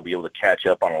great. You'll be able to catch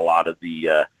up on a lot of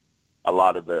the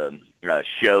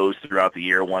shows throughout the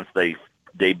year. Once they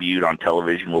debuted on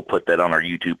television, we'll put that on our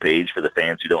YouTube page for the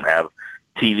fans who don't have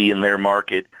TV in their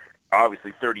market.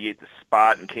 Obviously, 38 The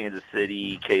Spot in Kansas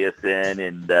City, KSN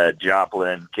and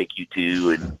Joplin,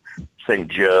 KQ2 and St.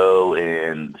 Joe,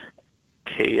 and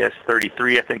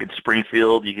KS33, I think, in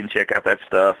Springfield. You can check out that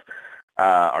stuff,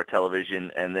 our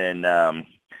television. And then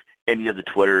any of the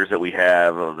Twitters that we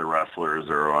have of the wrestlers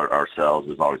or ourselves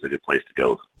is always a good place to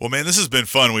go. Well, man, this has been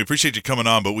fun. We appreciate you coming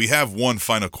on, but we have one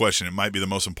final question. It might be the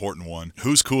most important one.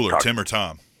 Who's cooler, Tim or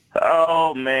Tom?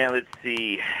 Oh, man, let's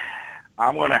see.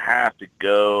 I'm going to have to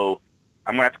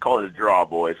call it a draw,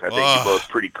 boys. I think you're both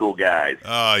pretty cool guys.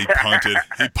 Oh, he punted.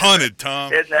 He punted,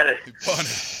 Tom. Isn't that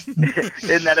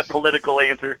a political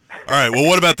answer? All right, well,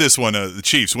 what about this one? The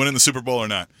Chiefs winning the Super Bowl or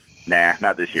not? Nah,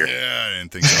 not this year. Yeah, I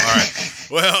didn't think so. All right.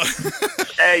 Well.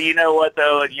 Hey, you know what,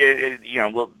 though?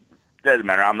 Well, doesn't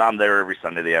matter. I'm there every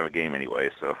Sunday. They have a game anyway,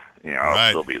 so, I'll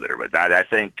still be there. But I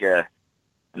think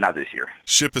not this year.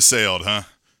 Ship has sailed, huh?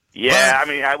 Yeah, I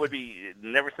mean, I would be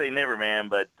never say never, man,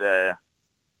 but I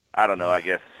don't know. I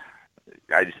guess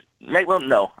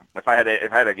no. If I had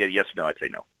to get a yes or no, I'd say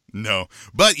no. No,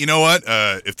 but you know what?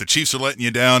 If the Chiefs are letting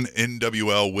you down,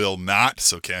 NWL will not.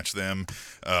 So catch them,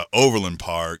 Overland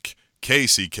Park,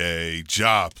 KCK,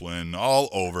 Joplin, all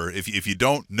over. If you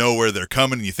don't know where they're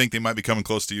coming and you think they might be coming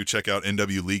close to you, check out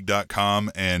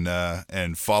nwleague.com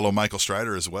and follow Michael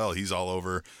Strider as well. He's all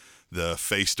over the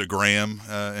Faceagram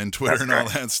and Twitter and all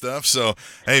that stuff. So,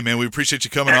 hey, man, we appreciate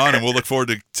you coming on, and we'll look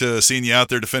forward to seeing you out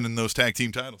there defending those tag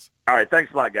team titles. All right,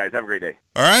 thanks a lot, guys. Have a great day.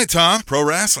 All right, Tom, pro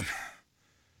wrestling.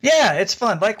 Yeah, it's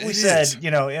fun. Like we said,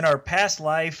 in our past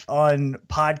life on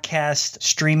podcast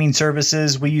streaming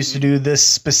services, we used to do this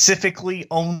specifically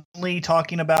only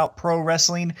talking about pro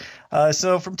wrestling.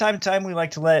 So from time to time, we like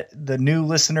to let the new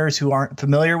listeners who aren't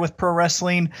familiar with pro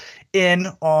wrestling in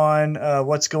on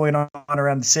what's going on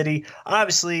around the city.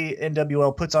 Obviously,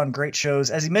 NWL puts on great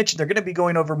shows. As he mentioned, they're going to be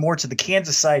going over more to the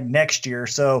Kansas side next year.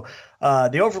 So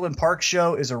the Overland Park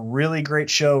show is a really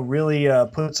great show, really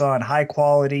puts on high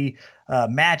quality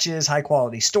matches, high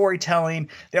quality storytelling.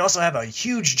 They also have a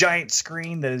huge giant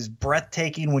screen that is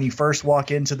breathtaking when you first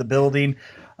walk into the building.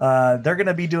 They're going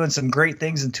to be doing some great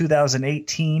things in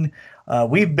 2018.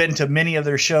 We've been to many of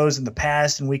their shows in the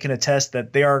past, and we can attest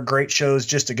that they are great shows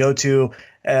just to go to,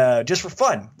 just for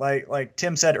fun. Like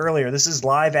Tim said earlier, this is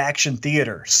live action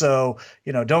theater, so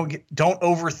don't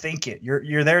overthink it.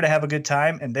 You're there to have a good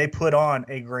time, and they put on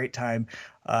a great time.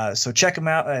 So check them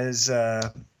out, as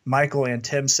Michael and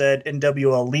Tim said,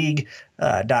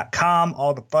 nwlleague.com,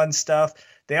 all the fun stuff.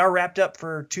 They are wrapped up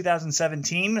for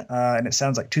 2017, and it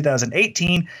sounds like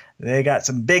 2018. They got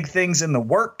some big things in the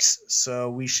works, so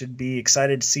we should be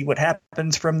excited to see what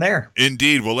happens from there.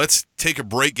 Indeed. Well, let's take a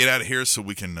break, get out of here so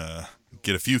we can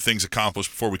get a few things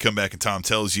accomplished before we come back and Tom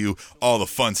tells you all the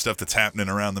fun stuff that's happening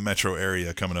around the metro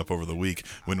area coming up over the week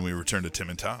when we return to Tim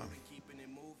and Tom.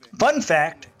 Fun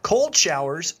fact, cold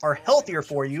showers are healthier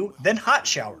for you than hot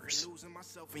showers.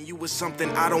 And you was something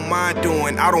I don't mind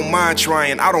doing, I don't mind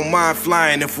trying, I don't mind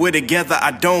flying. If we're together,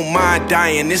 I don't mind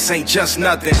dying. This ain't just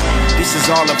nothing. This is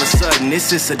all of a sudden,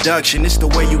 this is seduction. It's the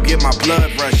way you get my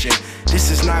blood rushing.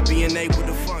 This is not being able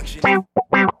to function.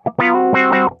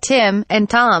 Tim and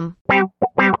Tom.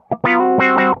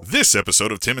 This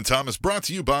episode of Tim and Tom is brought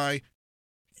to you by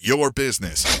Your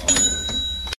Business.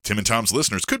 Tim and Tom's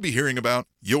listeners could be hearing about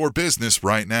your business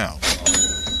right now.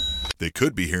 They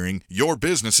could be hearing your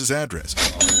business's address,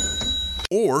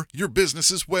 or your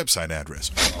business's website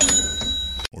address,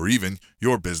 or even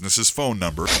your business's phone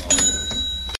number.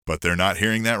 But they're not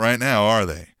hearing that right now, are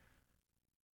they?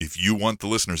 If you want the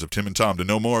listeners of Tim and Tom to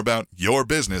know more about your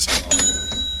business,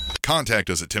 contact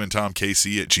us at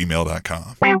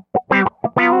timandtomkc@gmail.com.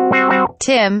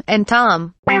 Tim and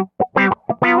Tom.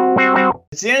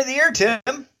 It's the end of the year,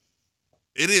 Tim.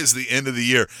 It is the end of the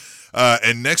year.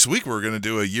 And next week we're going to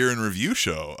do a year in review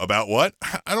show about what?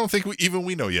 I don't think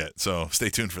we know yet. So stay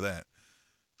tuned for that.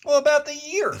 Well, about the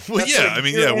year. Well, That's yeah, like I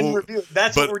mean, year-end yeah, review.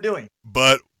 That's what we're doing.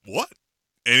 But what?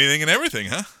 Anything and everything,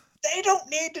 huh? They don't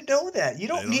need to know that. You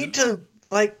don't don't need to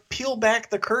peel back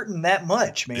the curtain that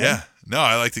much, man. Yeah. No,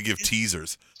 I like to give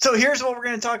teasers. So here's what we're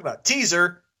going to talk about.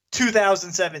 Teaser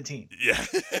 2017. Yeah.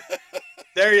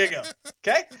 There you go.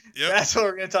 Okay? Yep. That's what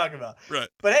we're going to talk about. Right.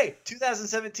 But hey,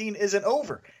 2017 isn't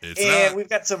over. It's and not. we've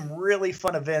got some really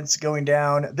fun events going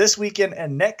down this weekend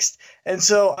and next. And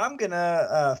so I'm going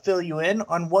to fill you in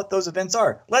on what those events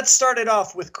are. Let's start it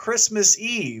off with Christmas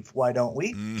Eve. Why don't we?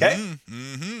 Okay.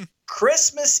 Mm-hmm.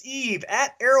 Christmas Eve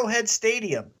at Arrowhead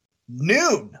Stadium,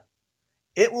 noon.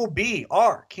 It will be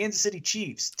our Kansas City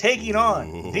Chiefs taking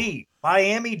on the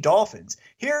Miami Dolphins.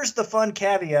 Here's the fun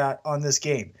caveat on this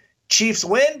game. Chiefs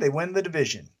win, they win the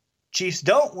division. Chiefs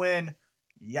don't win,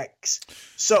 yikes.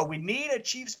 So we need a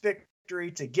Chiefs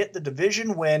victory to get the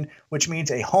division win, which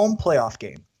means a home playoff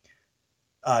game.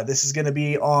 This is going to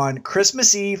be on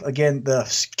Christmas Eve. Again, the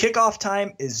kickoff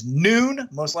time is noon,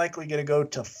 most likely going to go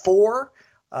to 4.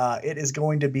 It is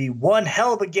going to be one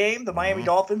hell of a game. The Miami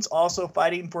Dolphins also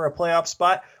fighting for a playoff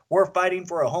spot. We're fighting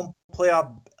for a home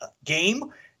playoff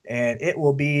game, and it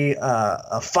will be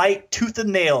a fight tooth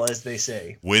and nail, as they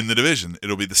say. Win the division.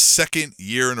 It'll be the second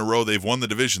year in a row they've won the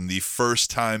division. The first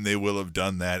time they will have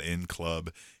done that in club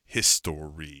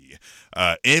history.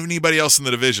 Anybody else in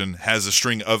the division has a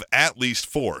string of at least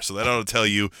 4, so that ought to tell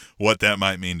you what that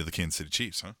might mean to the Kansas City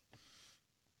Chiefs, huh?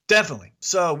 Definitely.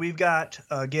 So we've got,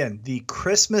 again, the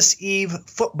Christmas Eve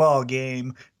football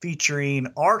game featuring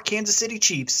our Kansas City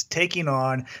Chiefs taking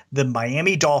on the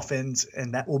Miami Dolphins,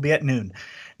 and that will be at noon.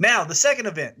 Now, the second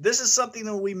event, this is something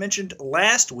that we mentioned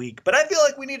last week, but I feel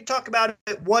like we need to talk about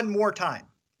it one more time.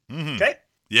 Mm-hmm. Okay?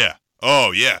 Yeah.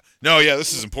 Oh, yeah. No, yeah,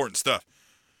 this is important stuff.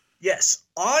 Yes.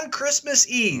 On Christmas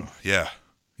Eve, Yeah.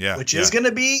 Yeah. which yeah. is going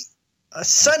to be a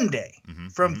Sunday Mm-hmm.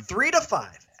 from 3 to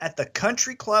 5 at the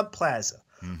Country Club Plaza.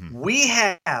 Mm-hmm. We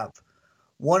have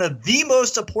one of the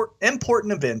most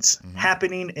important events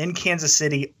happening in Kansas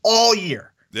City all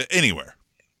year. Anywhere.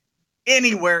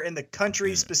 Anywhere in the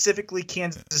country, specifically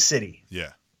Kansas City.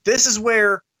 Yeah. This is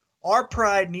where our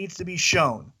pride needs to be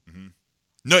shown.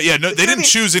 No, yeah, no, It's they gonna didn't be-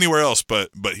 choose anywhere else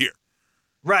but here.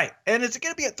 Right. And it's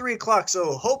going to be at 3 o'clock.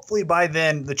 So hopefully by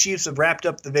then the Chiefs have wrapped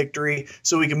up the victory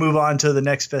so we can move on to the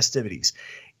next festivities.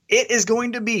 It is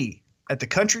going to be at the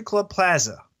Country Club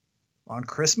Plaza on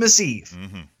Christmas Eve,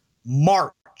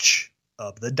 March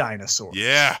of the Dinosaurs.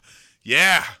 Yeah.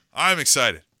 Yeah. I'm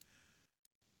excited.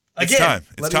 It's Again, time.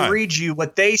 It's let time. me read you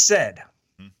what they said.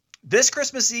 This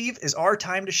Christmas Eve is our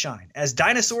time to shine. As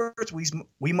dinosaurs,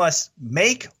 we must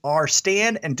make our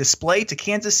stand and display to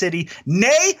Kansas City,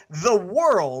 nay, the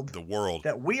world,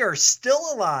 that we are still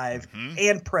alive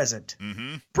and present.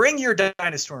 Bring your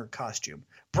dinosaur costume.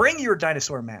 Bring your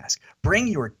dinosaur mask. Bring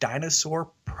your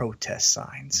dinosaur protest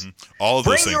signs. All of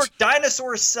those Bring things. your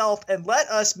dinosaur self and let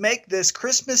us make this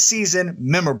Christmas season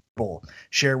memorable.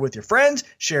 Share with your friends.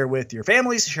 Share with your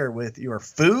families. Share with your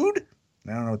food.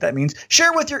 I don't know what that means.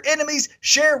 Share with your enemies.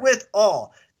 Share with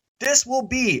all. This will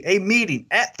be a meeting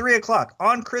at 3 o'clock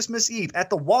on Christmas Eve at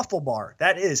the Waffle Bar.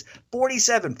 That is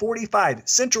 4745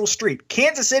 Central Street,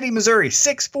 Kansas City, Missouri,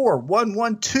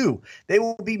 64112. They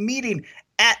will be meeting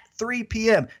at 3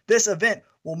 p.m. This event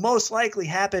will most likely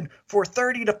happen for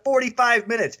 30 to 45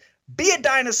 minutes. Be a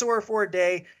dinosaur for a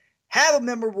day. Have a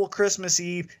memorable Christmas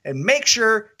Eve and make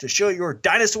sure to show your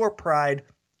dinosaur pride.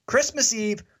 Christmas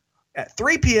Eve at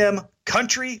 3 p.m.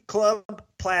 Country Club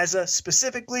Plaza,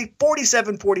 specifically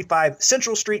 4745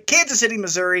 Central Street, Kansas City,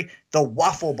 Missouri, the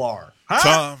Waffle Bar.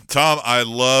 Huh? Tom, I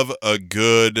love a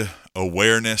good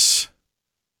awareness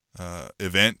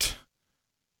event,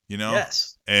 you know?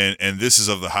 Yes. And this is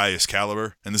of the highest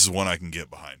caliber, and this is one I can get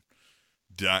behind.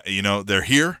 You know, they're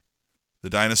here, the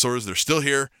dinosaurs, they're still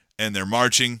here, and they're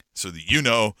marching so that you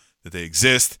know that they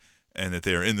exist and that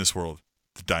they are in this world,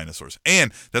 the dinosaurs.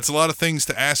 And that's a lot of things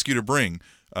to ask you to bring.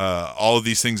 All of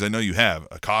these things I know you have.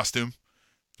 A costume,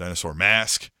 dinosaur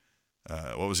mask.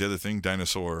 What was the other thing?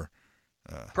 Dinosaur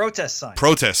Protest signs.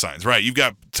 Protest signs, right? You've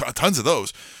got tons of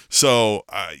those. So,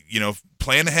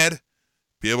 plan ahead.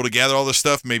 Be able to gather all this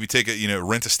stuff. Maybe take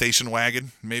rent a station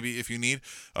wagon, maybe if you need,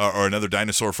 or another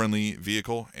dinosaur-friendly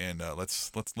vehicle, and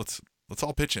let's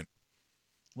all pitch in.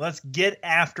 Let's get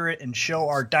after it and show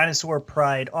our dinosaur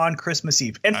pride on Christmas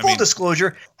Eve. And full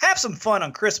disclosure, have some fun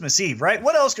on Christmas Eve, right?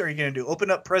 What else are you going to do? Open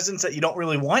up presents that you don't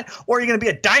really want? Or are you going to be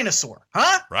a dinosaur?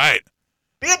 Huh? Right.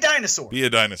 Be a dinosaur. Be a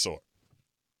dinosaur.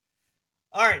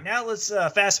 All right, now let's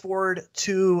fast forward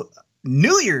to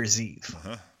New Year's Eve.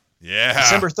 Uh-huh. Yeah.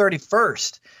 December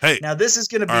 31st. Hey. Now, this is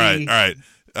going to be... All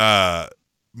right.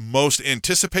 Most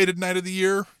anticipated night of the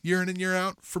year in and year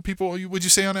out for people, would you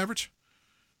say on average?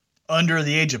 Under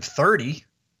the age of 30.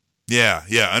 Yeah,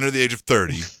 under the age of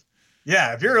 30.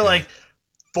 Yeah, if you're like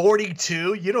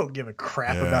 42, you don't give a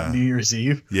crap about New Year's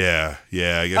Eve. Yeah,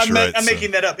 I guess you're right. I'm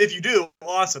making that up. If you do,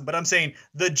 awesome. But I'm saying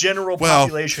the general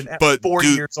population at 40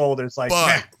 years old is like,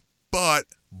 But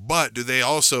do they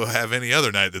also have any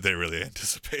other night that they really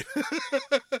anticipate?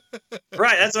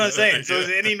 Right, that's what I'm saying. So is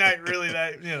any night really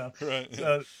that, Right.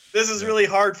 So this is really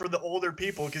hard for the older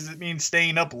people because it means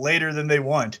staying up later than they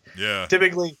want. Yeah.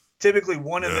 Typically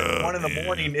 1 in the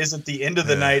morning isn't the end of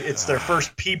the night, it's their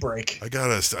first pee break. I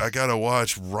gotta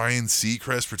watch Ryan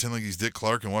Seacrest pretend like he's Dick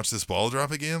Clark and watch this ball drop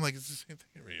again. Like it's the same thing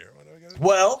every year. What do I gotta do?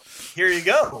 Well, here you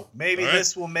go. Maybe All right.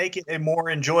 this will make it a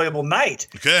more enjoyable night.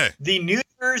 Okay. The New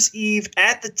Year's Eve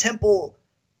at the Temple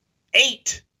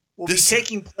 8 will be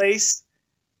taking place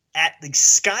at the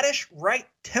Scottish Rite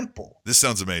Temple. This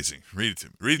sounds amazing. Read it to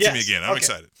me. Read it to me again. I'm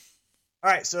excited. All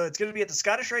right, so it's going to be at the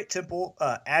Scottish Rite Temple.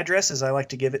 Address, as I like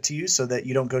to give it to you so that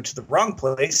you don't go to the wrong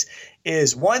place,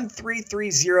 is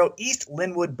 1330 East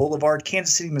Linwood Boulevard,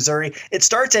 Kansas City, Missouri. It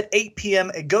starts at 8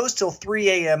 p.m. It goes till 3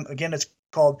 a.m. Again, it's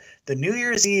called the New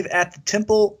Year's Eve at the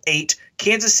Temple 8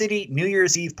 Kansas City New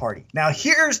Year's Eve Party. Now,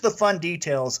 here's the fun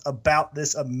details about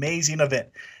this amazing event.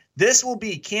 This will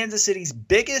be Kansas City's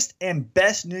biggest and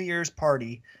best New Year's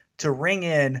party to ring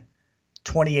in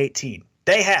 2018.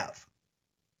 They have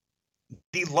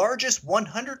the largest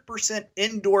 100%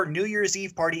 indoor New Year's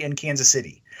Eve party in Kansas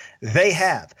City. They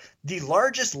have the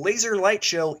largest laser light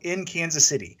show in Kansas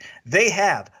City. They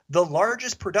have the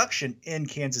largest production in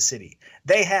Kansas City.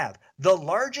 They have the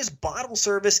largest bottle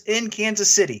service in Kansas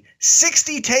City,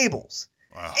 60 tables.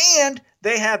 Wow. And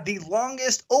they have the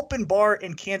longest open bar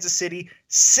in Kansas City,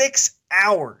 6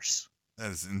 hours.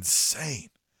 That is insane.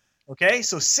 Okay,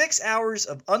 so 6 hours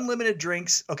of unlimited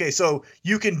drinks. Okay, so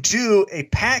you can do a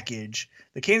package.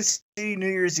 The Kansas City New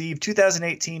Year's Eve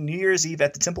 2018 New Year's Eve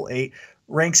at the Temple 8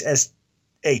 ranks as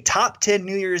a top 10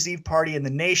 New Year's Eve party in the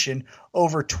nation.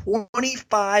 Over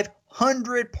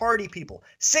 2,500 party people.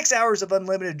 6 hours of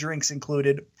unlimited drinks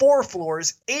included. 4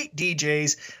 floors, 4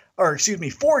 DJs,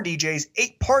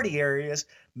 8 party areas,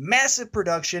 massive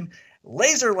production,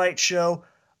 laser light show,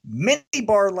 mini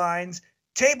bar lines,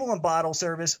 table and bottle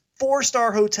service,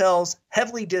 4-star hotels,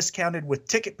 heavily discounted with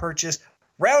ticket purchase,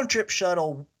 round trip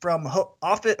shuttle from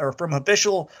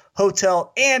official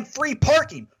hotel, and free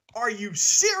parking. Are you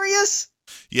serious?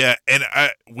 Yeah, and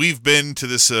we've been to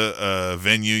this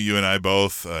venue, you and I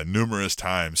both, numerous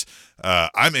times.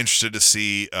 I'm interested to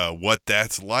see what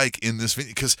that's like in this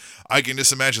venue, because I can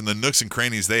just imagine the nooks and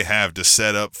crannies they have to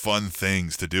set up fun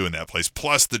things to do in that place,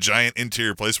 plus the giant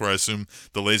interior place where I assume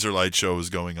the laser light show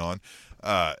is going on.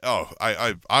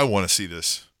 I want to see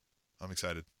this. I'm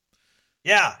excited.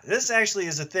 Yeah, this actually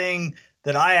is a thing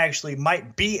that I actually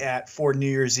might be at for New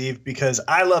Year's Eve because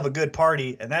I love a good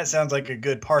party, and that sounds like a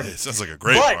good party. It sounds like a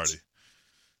great party.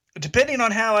 Depending on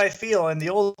how I feel and the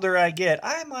older I get,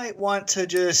 I might want to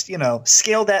just,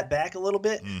 scale that back a little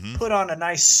bit, put on a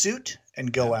nice suit,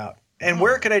 and go out. And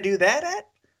where could I do that at?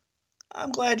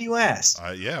 I'm glad you asked.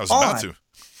 I was about to.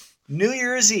 New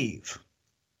Year's Eve,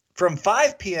 from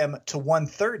 5 p.m. to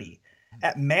 1:30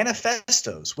 at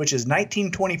Manifestos, which is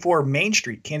 1924 Main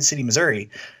Street, Kansas City, Missouri.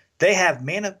 They have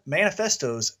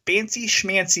Manifestos Fancy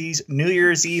Schmancy's New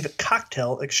Year's Eve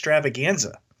cocktail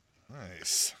extravaganza.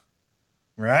 Nice.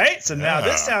 Right? So now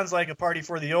this sounds like a party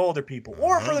for the older people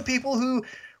or for the people who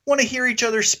want to hear each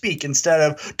other speak instead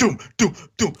of doom, doom,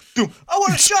 doom, doom. I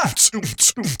want a shot. Doom,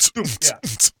 doom, doom. Yeah.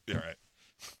 Yeah, right.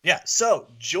 Yeah, so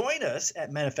join us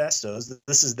at Manifestos.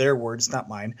 This is their words, not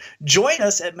mine. Join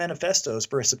us at Manifestos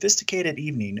for a sophisticated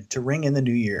evening to ring in the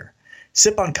new year.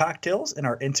 Sip on cocktails in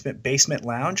our intimate basement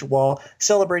lounge while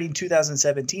celebrating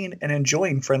 2017 and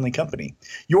enjoying friendly company.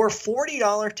 Your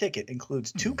 $40 ticket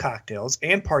includes 2 cocktails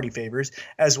and party favors,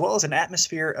 as well as an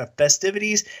atmosphere of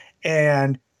festivities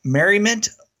and merriment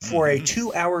for a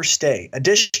 2-hour stay.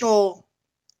 Additional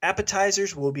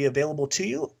appetizers will be available to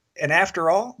you And after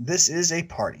all, this is a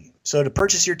party. So to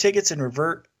purchase your tickets and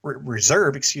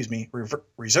reserve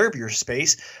your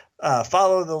space,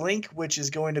 follow the link, which is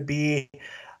going to be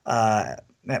at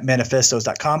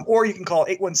manifestos.com, or you can call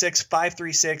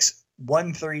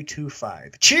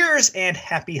 816-536-1325. Cheers and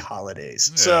happy holidays.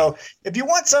 Yeah. So if you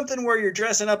want something where you're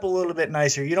dressing up a little bit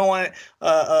nicer, you don't want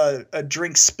a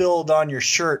drink spilled on your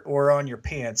shirt or on your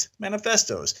pants,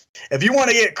 Manifestos. If you want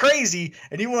to get crazy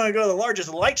and you want to go to the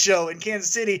largest light show in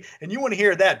Kansas City and you want to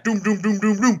hear that doom, doom, doom,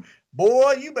 doom, doom,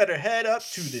 boy, you better head up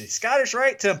to the Scottish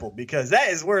Rite Temple, because that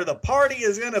is where the party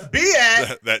is going to be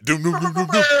at. That doom, doom, doom, doom,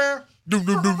 doom. Doom,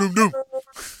 doom, doom, doom, doom.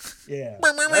 Yeah.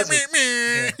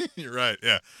 You're right.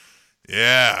 Yeah.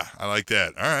 Yeah. I like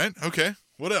that. All right. Okay.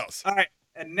 What else? All right.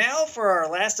 And now for our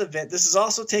last event. This is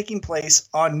also taking place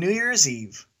on New Year's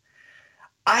Eve.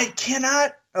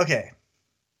 Okay.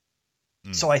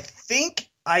 So I think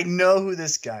I know who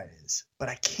this guy is, but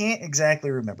I can't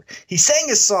exactly remember. He sang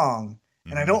a song,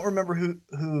 and I don't remember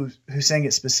who sang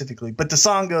it specifically, but the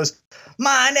song goes,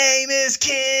 "My name is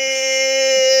Kid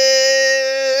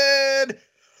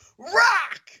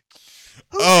Rock."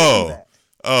 Who sang that?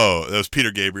 That was Peter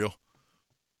Gabriel.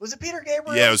 Was it Peter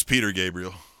Gabriel? Yeah, it was Peter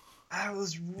Gabriel. I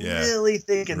was really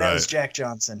thinking that was Jack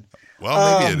Johnson.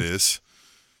 Well, maybe it is.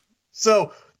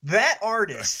 So that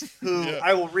artist, who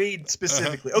I will read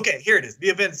specifically. Okay, here it is. The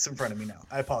event's in front of me now.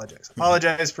 I apologize.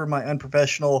 Apologize for my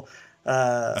unprofessional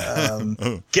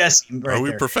guessing right Are we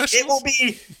there. professionals? It will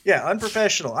be,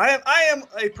 unprofessional. I am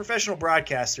a professional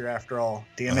broadcaster after all,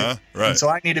 damn it. Right. And so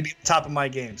I need to be at the top of my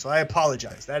game. So I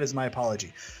apologize. That is my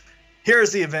apology. Here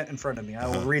is the event in front of me. I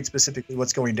will read specifically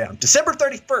what's going down. December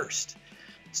 31st,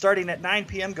 starting at 9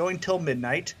 p.m., going till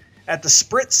midnight, at the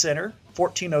Sprint Center,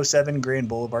 1407 Grand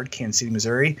Boulevard, Kansas City,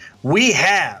 Missouri. We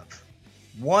have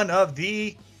one of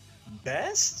the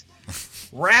best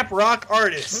rap rock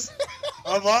artists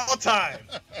of all time,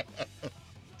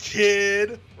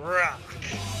 Kid Rock.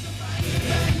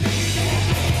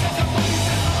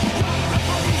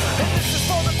 This is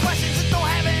for the questions that don't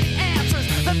have any answers.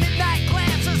 The midnight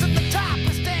glances and the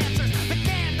topless dancers. The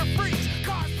gander freaks,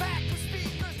 cars packed with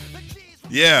speakers. The cheese.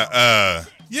 Yeah,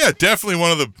 definitely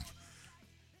one of the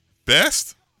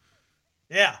best.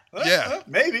 Yeah.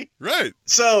 Maybe. Right.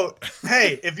 So,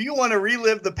 hey, if you want to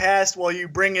relive the past while you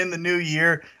bring in the new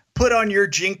year, put on your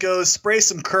Jinkos, spray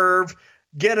some Curve,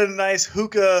 get a nice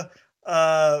hookah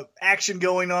action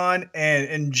going on, and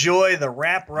enjoy the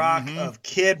rap rock of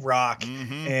Kid Rock.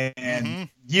 And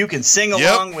you can sing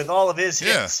along with all of his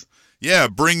hits. Yeah,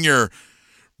 bring your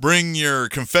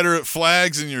Confederate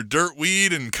flags and your dirt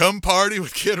weed and come party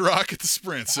with Kid Rock at the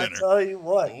Sprint Center. I tell you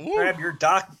what, grab your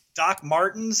Doc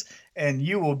Martens, and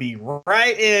you will be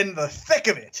right in the thick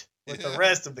of it with the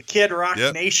rest of the Kid Rock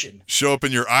Nation. Show up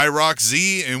in your iRock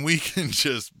Z, and we can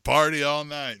just party all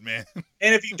night, man.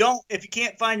 And if you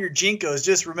can't find your Jinkos,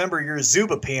 just remember your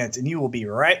Zuba pants, and you will be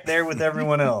right there with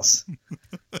everyone else.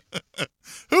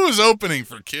 Who is opening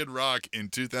for Kid Rock in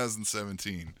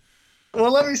 2017?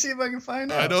 Well, let me see if I can find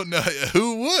out. I don't know.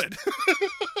 Who would?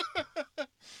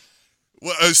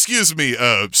 Well, excuse me,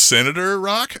 Senator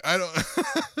Rock? I don't.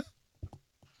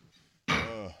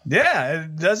 Yeah,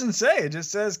 it doesn't say. It just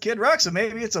says Kid Rock. So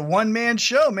maybe it's a one-man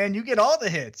show, man. You get all the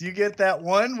hits. You get that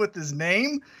one with his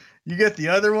name. You get the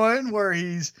other one where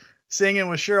he's singing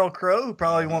with Sheryl Crow, who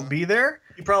probably won't be there.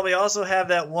 You probably also have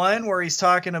that one where he's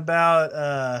talking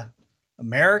about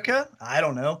America. I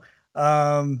don't know.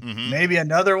 Maybe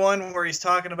another one where he's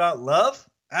talking about love.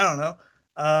 I don't know.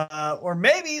 Or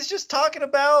maybe he's just talking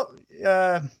about,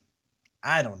 I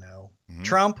don't know,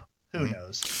 Trump. Who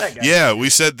knows? That guy. Yeah, we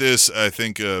said this, I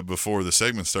think, before the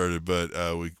segment started, but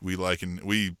we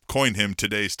coined him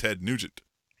today's Ted Nugent.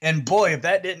 And boy, if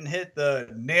that didn't hit the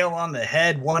nail on the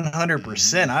head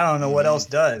 100%, I don't know what else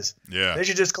does. Yeah. They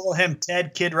should just call him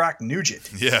Ted Kid Rock Nugent.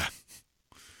 Yeah.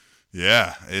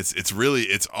 Yeah, it's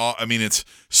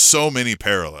so many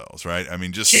parallels, right? I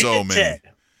mean, just so many. Ted.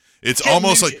 It's Ted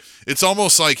almost Nugent.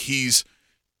 almost like he's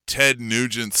Ted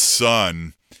Nugent's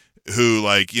son, who,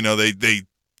 like, you know,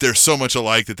 they're so much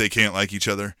alike that they can't like each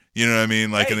other. You know what I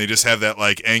mean? Like, Right. and they just have that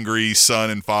like angry son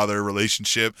and father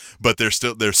relationship, but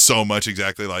they're so much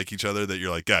exactly like each other that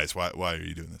you're like, guys, why are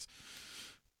you doing this?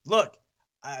 Look,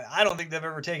 I don't think they've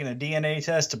ever taken a DNA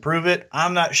test to prove it.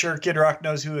 I'm not sure Kid Rock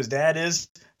knows who his dad is,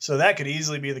 so that could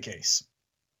easily be the case.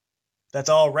 That's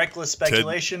all reckless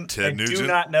speculation. Ted I Nugent? do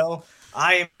not know.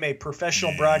 I am a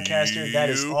professional broadcaster. That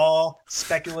is all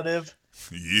speculative.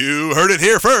 You heard it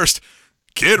here first.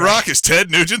 Kid Rock is Ted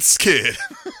Nugent's kid.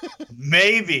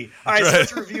 Maybe. All right, so Right.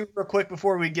 let's review real quick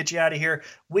before we get you out of here.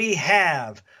 We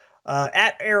have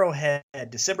At Arrowhead,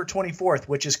 December 24th,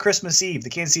 which is Christmas Eve, the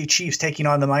Kansas City Chiefs taking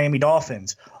on the Miami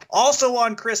Dolphins. Also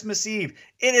on Christmas Eve,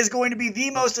 it is going to be the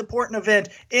most important event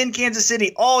in Kansas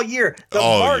City all year. The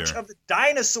March of the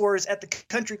Dinosaurs at the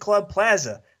Country Club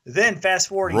Plaza. Then fast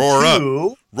forwarding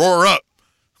Roar up.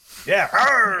 Yeah.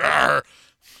 Arr.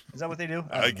 Is that what they do?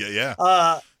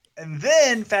 Yeah. And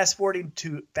then fast forwarding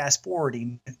to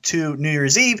New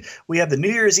Year's Eve, we have the New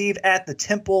Year's Eve at the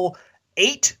Temple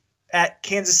 8 at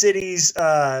Kansas City's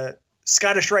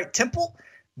Scottish Rite Temple.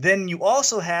 Then you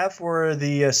also have, for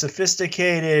the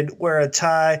sophisticated wear a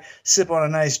tie, sip on a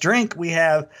nice drink, we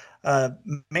have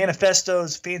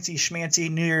Manifesto's Fancy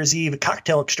Schmancy New Year's Eve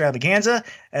cocktail extravaganza.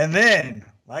 And then,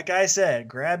 like I said,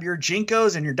 grab your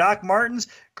Jinkos and your Doc Martens,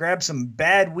 grab some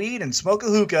bad weed and smoke a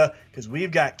hookah, because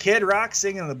we've got Kid Rock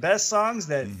singing the best songs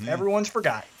that everyone's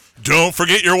forgot. Don't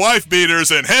forget your wife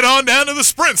beaters and head on down to the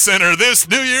Sprint Center this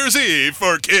New Year's Eve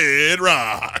for Kid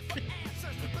Rock.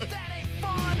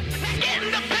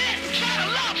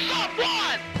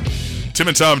 Tim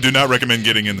and Tom do not recommend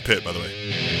getting in the pit, by the way.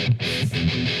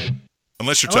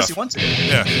 Unless you're tough. He wants to.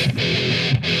 Yeah.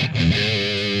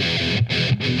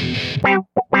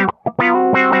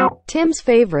 Tim's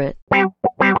favorite.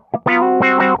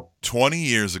 20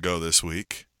 years ago this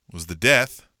week was the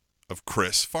death of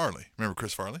Chris Farley. Remember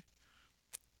Chris Farley?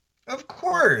 Of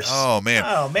course. Oh, man.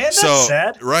 That's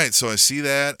sad. Right, so I see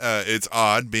that. It's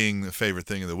odd being the favorite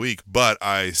thing of the week, but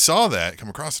I saw that come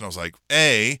across and I was like,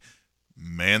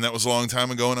 man, that was a long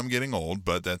time ago and I'm getting old,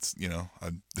 but that's,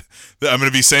 I'm going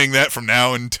to be saying that from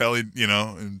now until,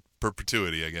 in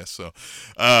perpetuity, I guess. So,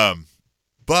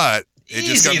 but it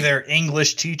just got me, their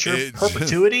English teacher,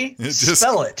 perpetuity.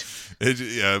 Spell it.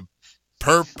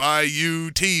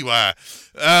 Perp-I-U-T-Y.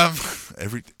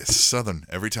 It's Southern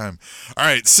every time. All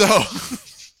right, so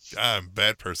I'm a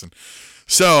bad person.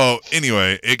 So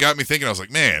anyway, it got me thinking. I was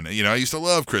like, man, I used to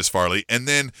love Chris Farley. And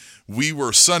then we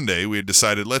had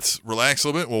decided, let's relax a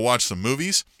little bit. We'll watch some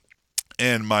movies.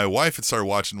 And my wife had started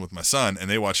watching with my son, and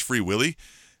they watched Free Willy.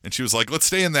 And she was like, let's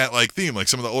stay in that theme, like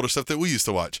some of the older stuff that we used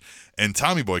to watch. And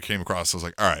Tommy Boy came across. I was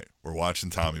like, all right, we're watching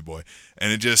Tommy Boy.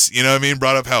 And it just,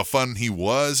 brought up how fun he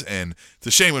was. And it's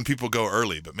a shame when people go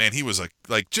early. But, man, he was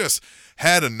just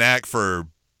had a knack for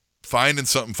finding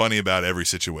something funny about every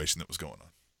situation that was going on.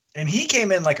 And he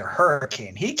came in like a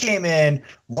hurricane. He came in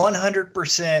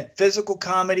 100% physical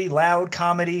comedy, loud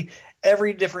comedy,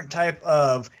 every different type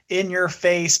of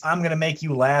in-your-face, I'm going to make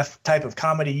you laugh type of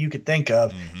comedy you could think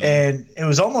of. Mm-hmm. And it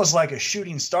was almost like a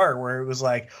shooting star where it was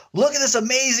like, look at this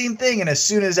amazing thing. And as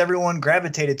soon as everyone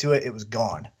gravitated to it, it was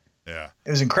gone. Yeah.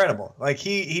 It was incredible. Like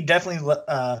he definitely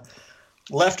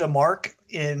left a mark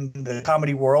in the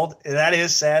comedy world. That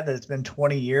is sad that it's been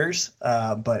 20 years.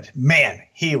 But man,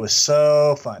 he was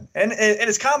so fun. And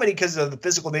his comedy, because of the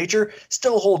physical nature,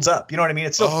 still holds up. You know what I mean?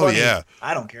 It's still funny. Yeah.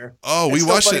 I don't care. Oh, it's we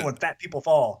still watched funny it when fat people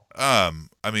fall.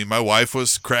 My wife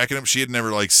was cracking up. She had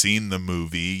never seen the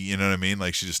movie. You know what I mean?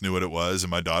 Like she just knew what it was.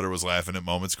 And my daughter was laughing at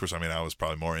moments. Of course, I was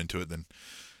probably more into it than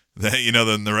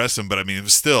the rest of them. But it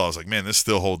was still, I was like, man, this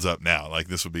still holds up now. Like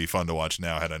this would be fun to watch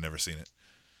now had I never seen it.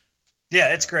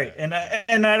 Yeah, it's great. And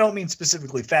I don't mean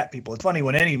specifically fat people. It's funny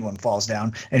when anyone falls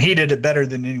down, and he did it better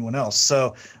than anyone else.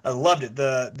 So I loved it.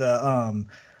 The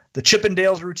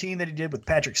Chippendales routine that he did with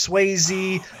Patrick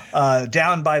Swayze,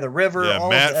 Down by the River, all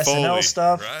Matt of the SNL Foley,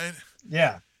 stuff. Right?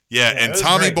 Yeah. Yeah, and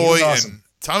Tommy Boy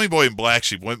and Black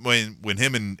Sheep, when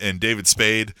him and David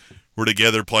Spade were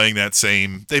together playing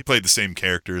they played the same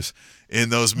characters in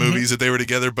those movies that they were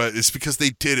together, but it's because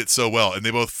they did it so well, and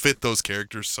they both fit those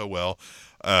characters so well.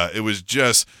 It was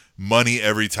just money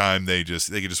every time they could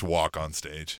just walk on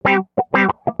stage.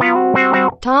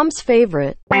 Tom's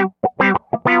favorite.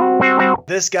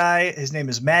 This guy, his name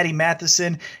is Matty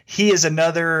Matheson. He is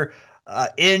another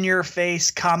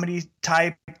in-your-face comedy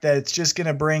type that's just going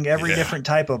to bring every different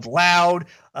type of loud,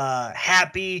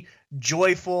 happy,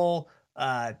 joyful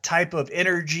type of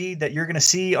energy that you're going to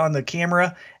see on the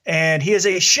camera. And he is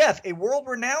a chef, a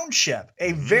world-renowned chef,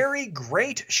 a very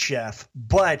great chef,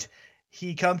 but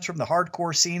he comes from the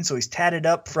hardcore scene, so he's tatted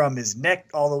up from his neck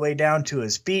all the way down to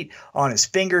his feet, on his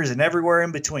fingers, and everywhere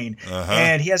in between.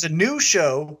 And he has a new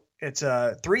show. It's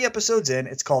 3 episodes in.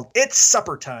 It's called It's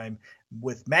Supper Time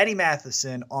with Matty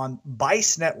Matheson on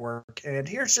Vice Network. And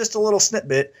here's just a little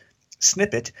snippet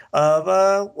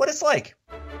of what it's like.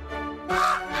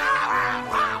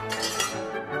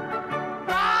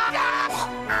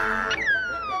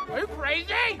 Are you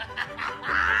crazy?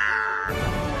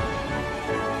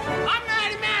 I'm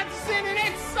Matty Matheson, and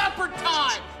it's supper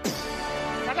time.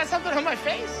 I got something on my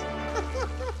face.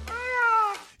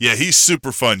 Yeah, he's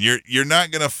super fun. You're not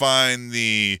gonna find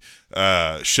the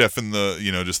chef in the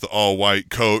just the all white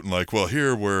coat and like, well,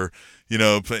 here we're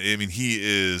I mean, he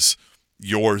is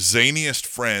your zaniest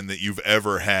friend that you've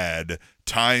ever had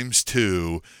times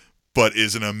 2, but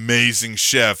is an amazing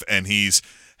chef, and he's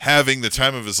having the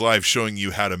time of his life showing you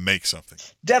how to make something.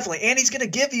 Definitely. And he's going to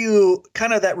give you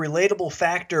kind of that relatable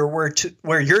factor where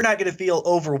you're not going to feel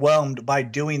overwhelmed by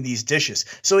doing these dishes.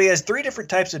 So he has 3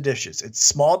 different types of dishes. It's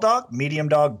small dog, medium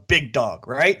dog, big dog,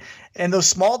 right? And those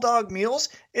small dog meals,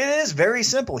 it is very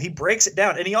simple. He breaks it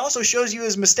down, and he also shows you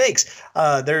his mistakes.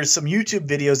 There's some YouTube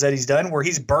videos that he's done where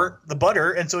he's burnt the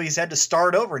butter, and so he's had to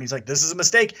start over, and he's like, this is a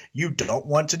mistake you don't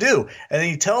want to do. And then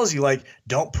he tells you, like,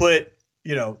 don't put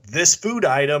this food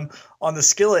item on the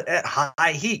skillet at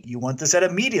high heat. You want this at a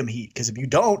medium heat, because if you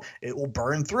don't, it will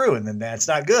burn through, and then that's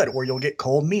not good, or you'll get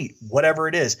cold meat, whatever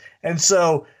it is. And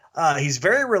so he's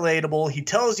very relatable. He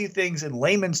tells you things in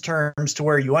layman's terms to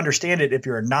where you understand it if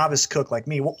you're a novice cook like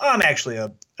me. Well, I'm actually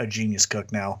a genius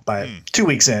cook now. By 2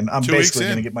 weeks in, I'm basically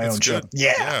going to get my own show.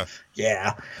 Yeah.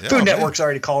 Food Network's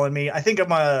already calling me. I think I'm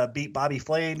going to beat Bobby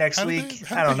Flay next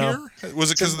week. I don't know. Was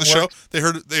it because of the show? They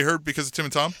heard because of Tim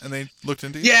and Tom, and they looked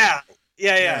into you? Yeah.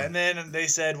 And then they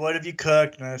said, what have you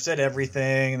cooked? And I've said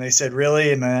everything. And they said,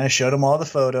 really? And then I showed them all the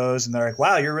photos. And they're like,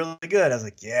 wow, you're really good. I was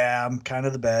like, yeah, I'm kind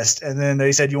of the best. And then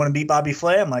they said, you want to beat Bobby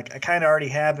Flay? I'm like, I kind of already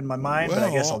have in my mind, but I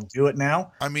guess I'll do it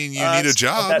now. I mean, you need a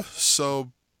job,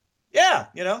 so. Yeah,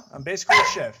 I'm basically a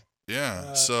chef.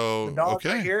 Yeah, so, the dog okay.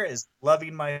 right here is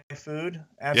loving my food.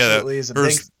 Absolutely is a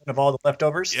big fan of all the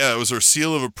leftovers. Yeah, it was her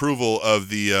seal of approval of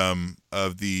the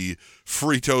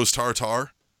Fritos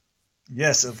tartare.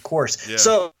 Yes, of course. Yeah.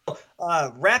 So,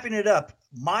 wrapping it up,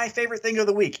 my favorite thing of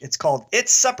the week, it's called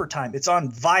It's Supper Time. It's on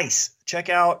Vice. Check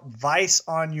out Vice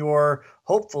on your,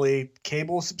 hopefully,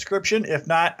 cable subscription. If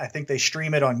not, I think they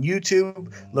stream it on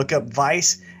YouTube. Look up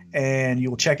Vice, and you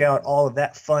will check out all of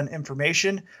that fun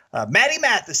information. Maddie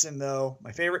Matheson, though,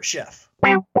 my favorite chef.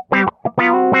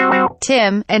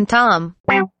 Tim and Tom.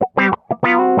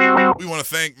 We want to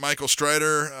thank Michael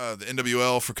Strider, the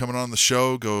NWL, for coming on the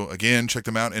show. Go, again, check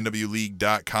them out,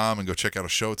 nwleague.com, and go check out a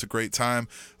show. It's a great time.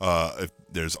 If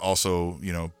there's also,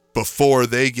 before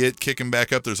they get kicking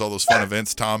back up, there's all those fun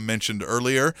events Tom mentioned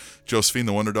earlier. Josephine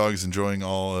the Wonder Dog is enjoying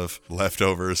all of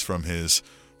leftovers from his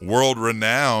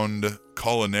world-renowned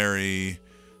culinary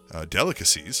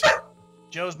delicacies.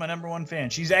 Joe's my number 1 fan.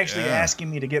 She's actually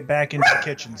asking me to get back into the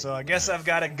kitchen, so I guess I've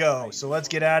got to go. So let's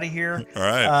get out of here. All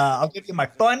right. I'll give you my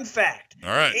fun fact. All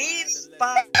right.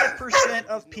 85%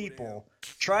 of people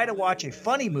try to watch a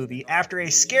funny movie after a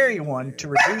scary one to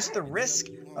reduce the risk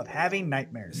of having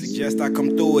nightmares. Suggest I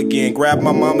come through again, grab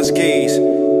my mama's keys.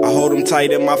 I hold them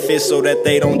tight in my fist so that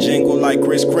they don't jingle like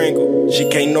Kris Kringle. She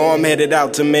can't know I'm headed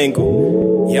out to mingle.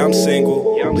 Yeah, I'm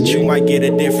single, but you might get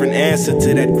a different answer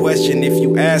to that question if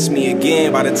you ask me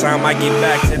again. By the time I get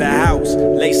back to the house,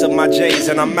 lace up my J's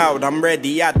and I'm out. I'm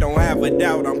ready, I don't have a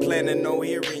doubt. I'm planning on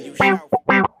hearing you shout.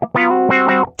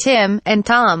 Tim and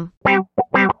Tom.